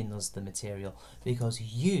 You're giving us the material because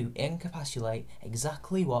you encapsulate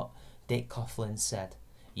exactly what Dick Coughlan said.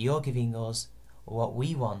 You're giving us what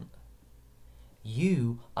we want.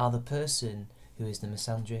 You are the person who is the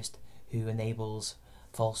misandrist, who enables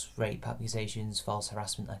false rape accusations, false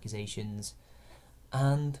harassment accusations,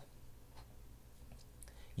 And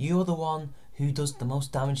you're the one who does the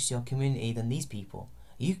most damage to your community than these people.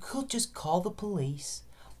 You could just call the police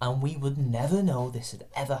and we would never know this had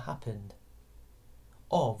ever happened.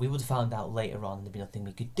 Or we would have found out later on and there'd be nothing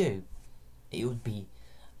we could do. It would be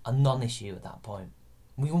a non-issue at that point.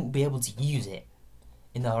 We wouldn't be able to use it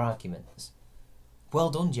in our arguments. Well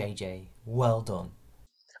done, JJ. Well done.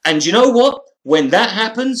 And you know what? When that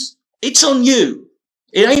happens, it's on you.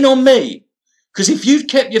 It ain't on me. Because if you'd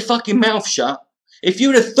kept your fucking mouth shut, if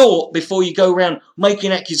you'd have thought before you go around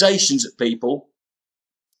making accusations at people,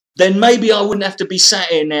 then maybe I wouldn't have to be sat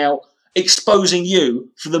here now exposing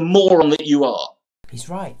you for the moron that you are. He's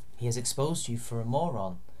right. He has exposed you for a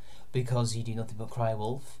moron. Because you do nothing but cry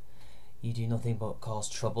wolf. You do nothing but cause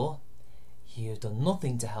trouble. You have done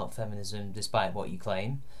nothing to help feminism despite what you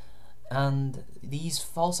claim. And these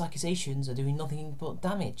false accusations are doing nothing but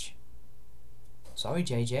damage. Sorry,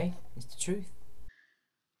 JJ. It's the truth.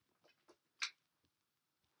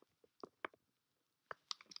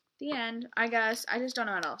 The end. I guess. I just don't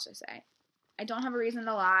know what else to say. I don't have a reason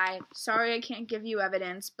to lie. Sorry I can't give you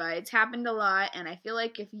evidence, but it's happened a lot, and I feel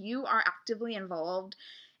like if you are actively involved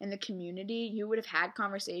in the community, you would have had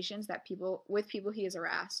conversations with people he has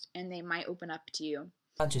harassed, and they might open up to you.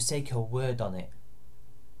 I can't just take your word on it.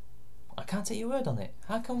 I can't take your word on it.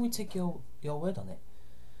 How can we take your word on it?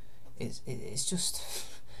 It's just...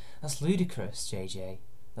 That's ludicrous, JJ.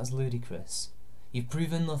 That's ludicrous. You've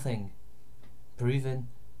proven nothing. Proven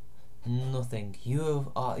nothing.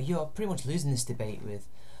 You are pretty much losing this debate with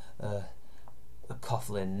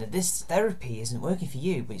Coughlan. This therapy isn't working for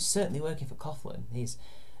you, but it's certainly working for Coughlan.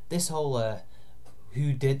 This whole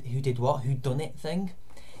who did what, who done it thing.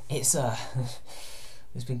 It's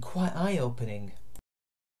it's been quite eye-opening.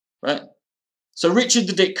 Right. So Richard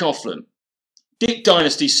the Dick Coughlan, Dick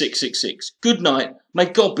Dynasty 666. Good night. May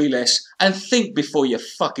God be less, and think before you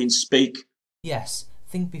fucking speak. Yes,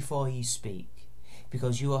 think before you speak.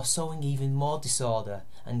 Because you are sowing even more disorder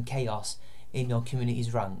and chaos in your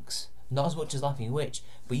community's ranks. Not as much as Laughing Witch,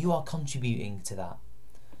 but you are contributing to that.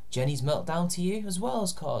 Jenny's meltdown to you as well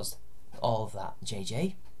has caused all of that,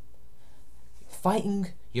 JJ.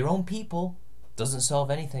 Fighting your own people doesn't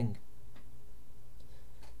solve anything.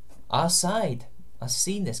 Our side, I've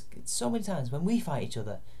seen this so many times, when we fight each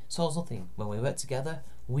other, it solves nothing. When we work together,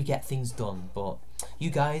 we get things done. But you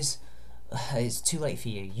guys... It's too late for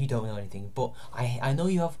you. You don't know anything. But I know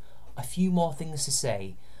you have a few more things to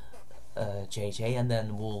say, JJ, and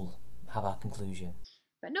then we'll have our conclusion.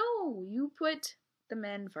 But no, you put the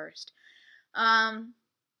men first.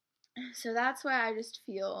 So that's why I just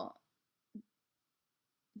feel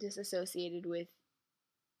disassociated with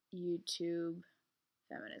YouTube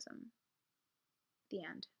feminism. The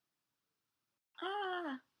end.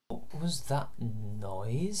 Ah. What was that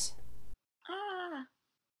noise? Ah.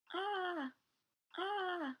 Ah.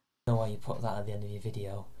 Ah. I don't know why you put that at the end of your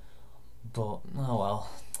video, but oh well.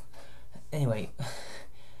 Anyway,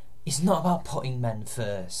 it's not about putting men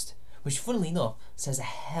first, which funnily enough says a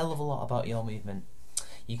hell of a lot about your movement.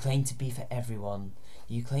 You claim to be for everyone,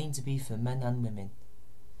 you claim to be for men and women,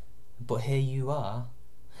 but here you are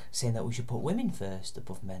saying that we should put women first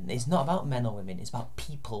above men. It's not about men or women, it's about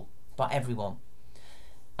people, about everyone.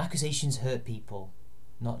 Accusations hurt people,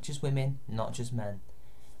 not just women, not just men.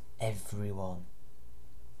 Everyone.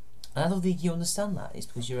 And I don't think you understand that. It's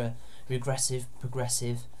because you're a regressive,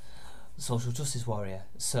 progressive social justice warrior.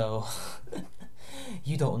 So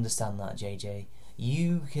you don't understand that, JJ.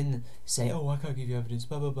 You can say, oh, I can't give you evidence,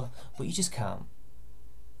 blah blah blah, but you just can't.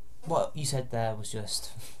 What you said there was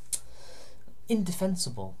just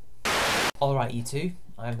indefensible. Alright, you two,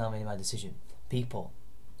 I have now made my decision. People,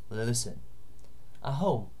 listen. At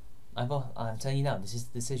home, I'm telling you now, this is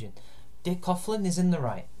the decision. Dick Coughlan is in the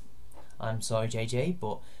right. I'm sorry, JJ,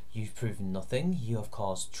 but you've proven nothing. You have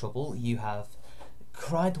caused trouble. You have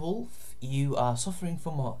cried wolf. You are suffering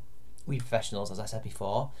from what we professionals, as I said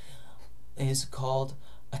before, is called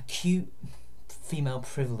acute female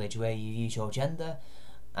privilege, where you use your gender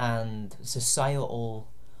and societal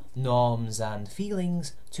norms and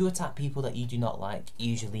feelings to attack people that you do not like,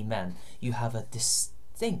 usually men. You have a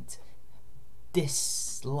distinct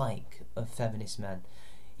dislike of feminist men.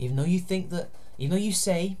 Even though you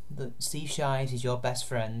say that Steve Shives is your best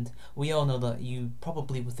friend, we all know that you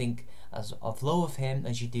probably would think as low of him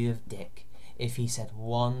as you do of Dick if he said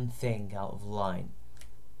one thing out of line.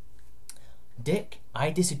 Dick, I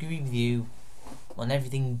disagree with you on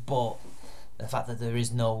everything but the fact that there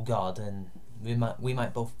is no God, and we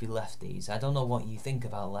might both be lefties. I don't know what you think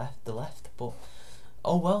about the left, but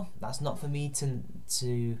oh well, that's not for me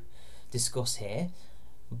to discuss here.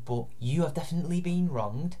 but you have definitely been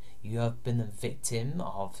wronged. You have been a victim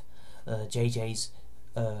of JJ's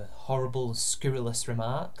horrible, scurrilous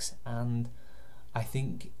remarks, and I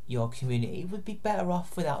think your community would be better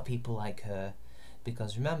off without people like her,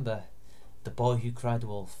 because remember, the boy who cried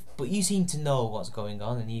wolf. But you seem to know what's going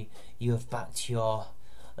on, and you have backed your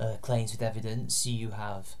claims with evidence. You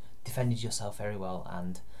have defended yourself very well,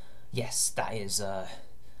 and yes, that is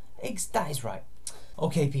right.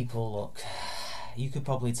 Okay, people, look, you could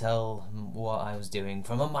probably tell what I was doing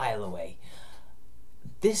from a mile away.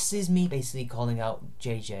 This is me basically calling out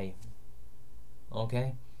JJ.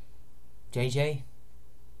 Okay? JJ?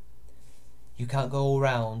 You can't go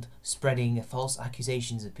around spreading false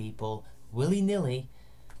accusations of people willy-nilly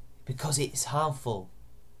because it's harmful.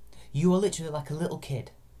 You are literally like a little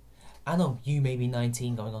kid. I know you may be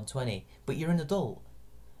 19 going on 20, but you're an adult.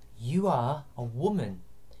 You are a woman.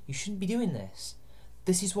 You shouldn't be doing this.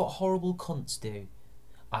 This is what horrible cunts do.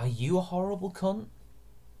 Are you a horrible cunt?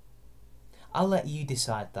 I'll let you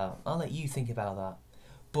decide that. I'll let you think about that.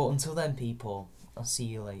 But until then, people, I'll see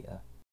you later.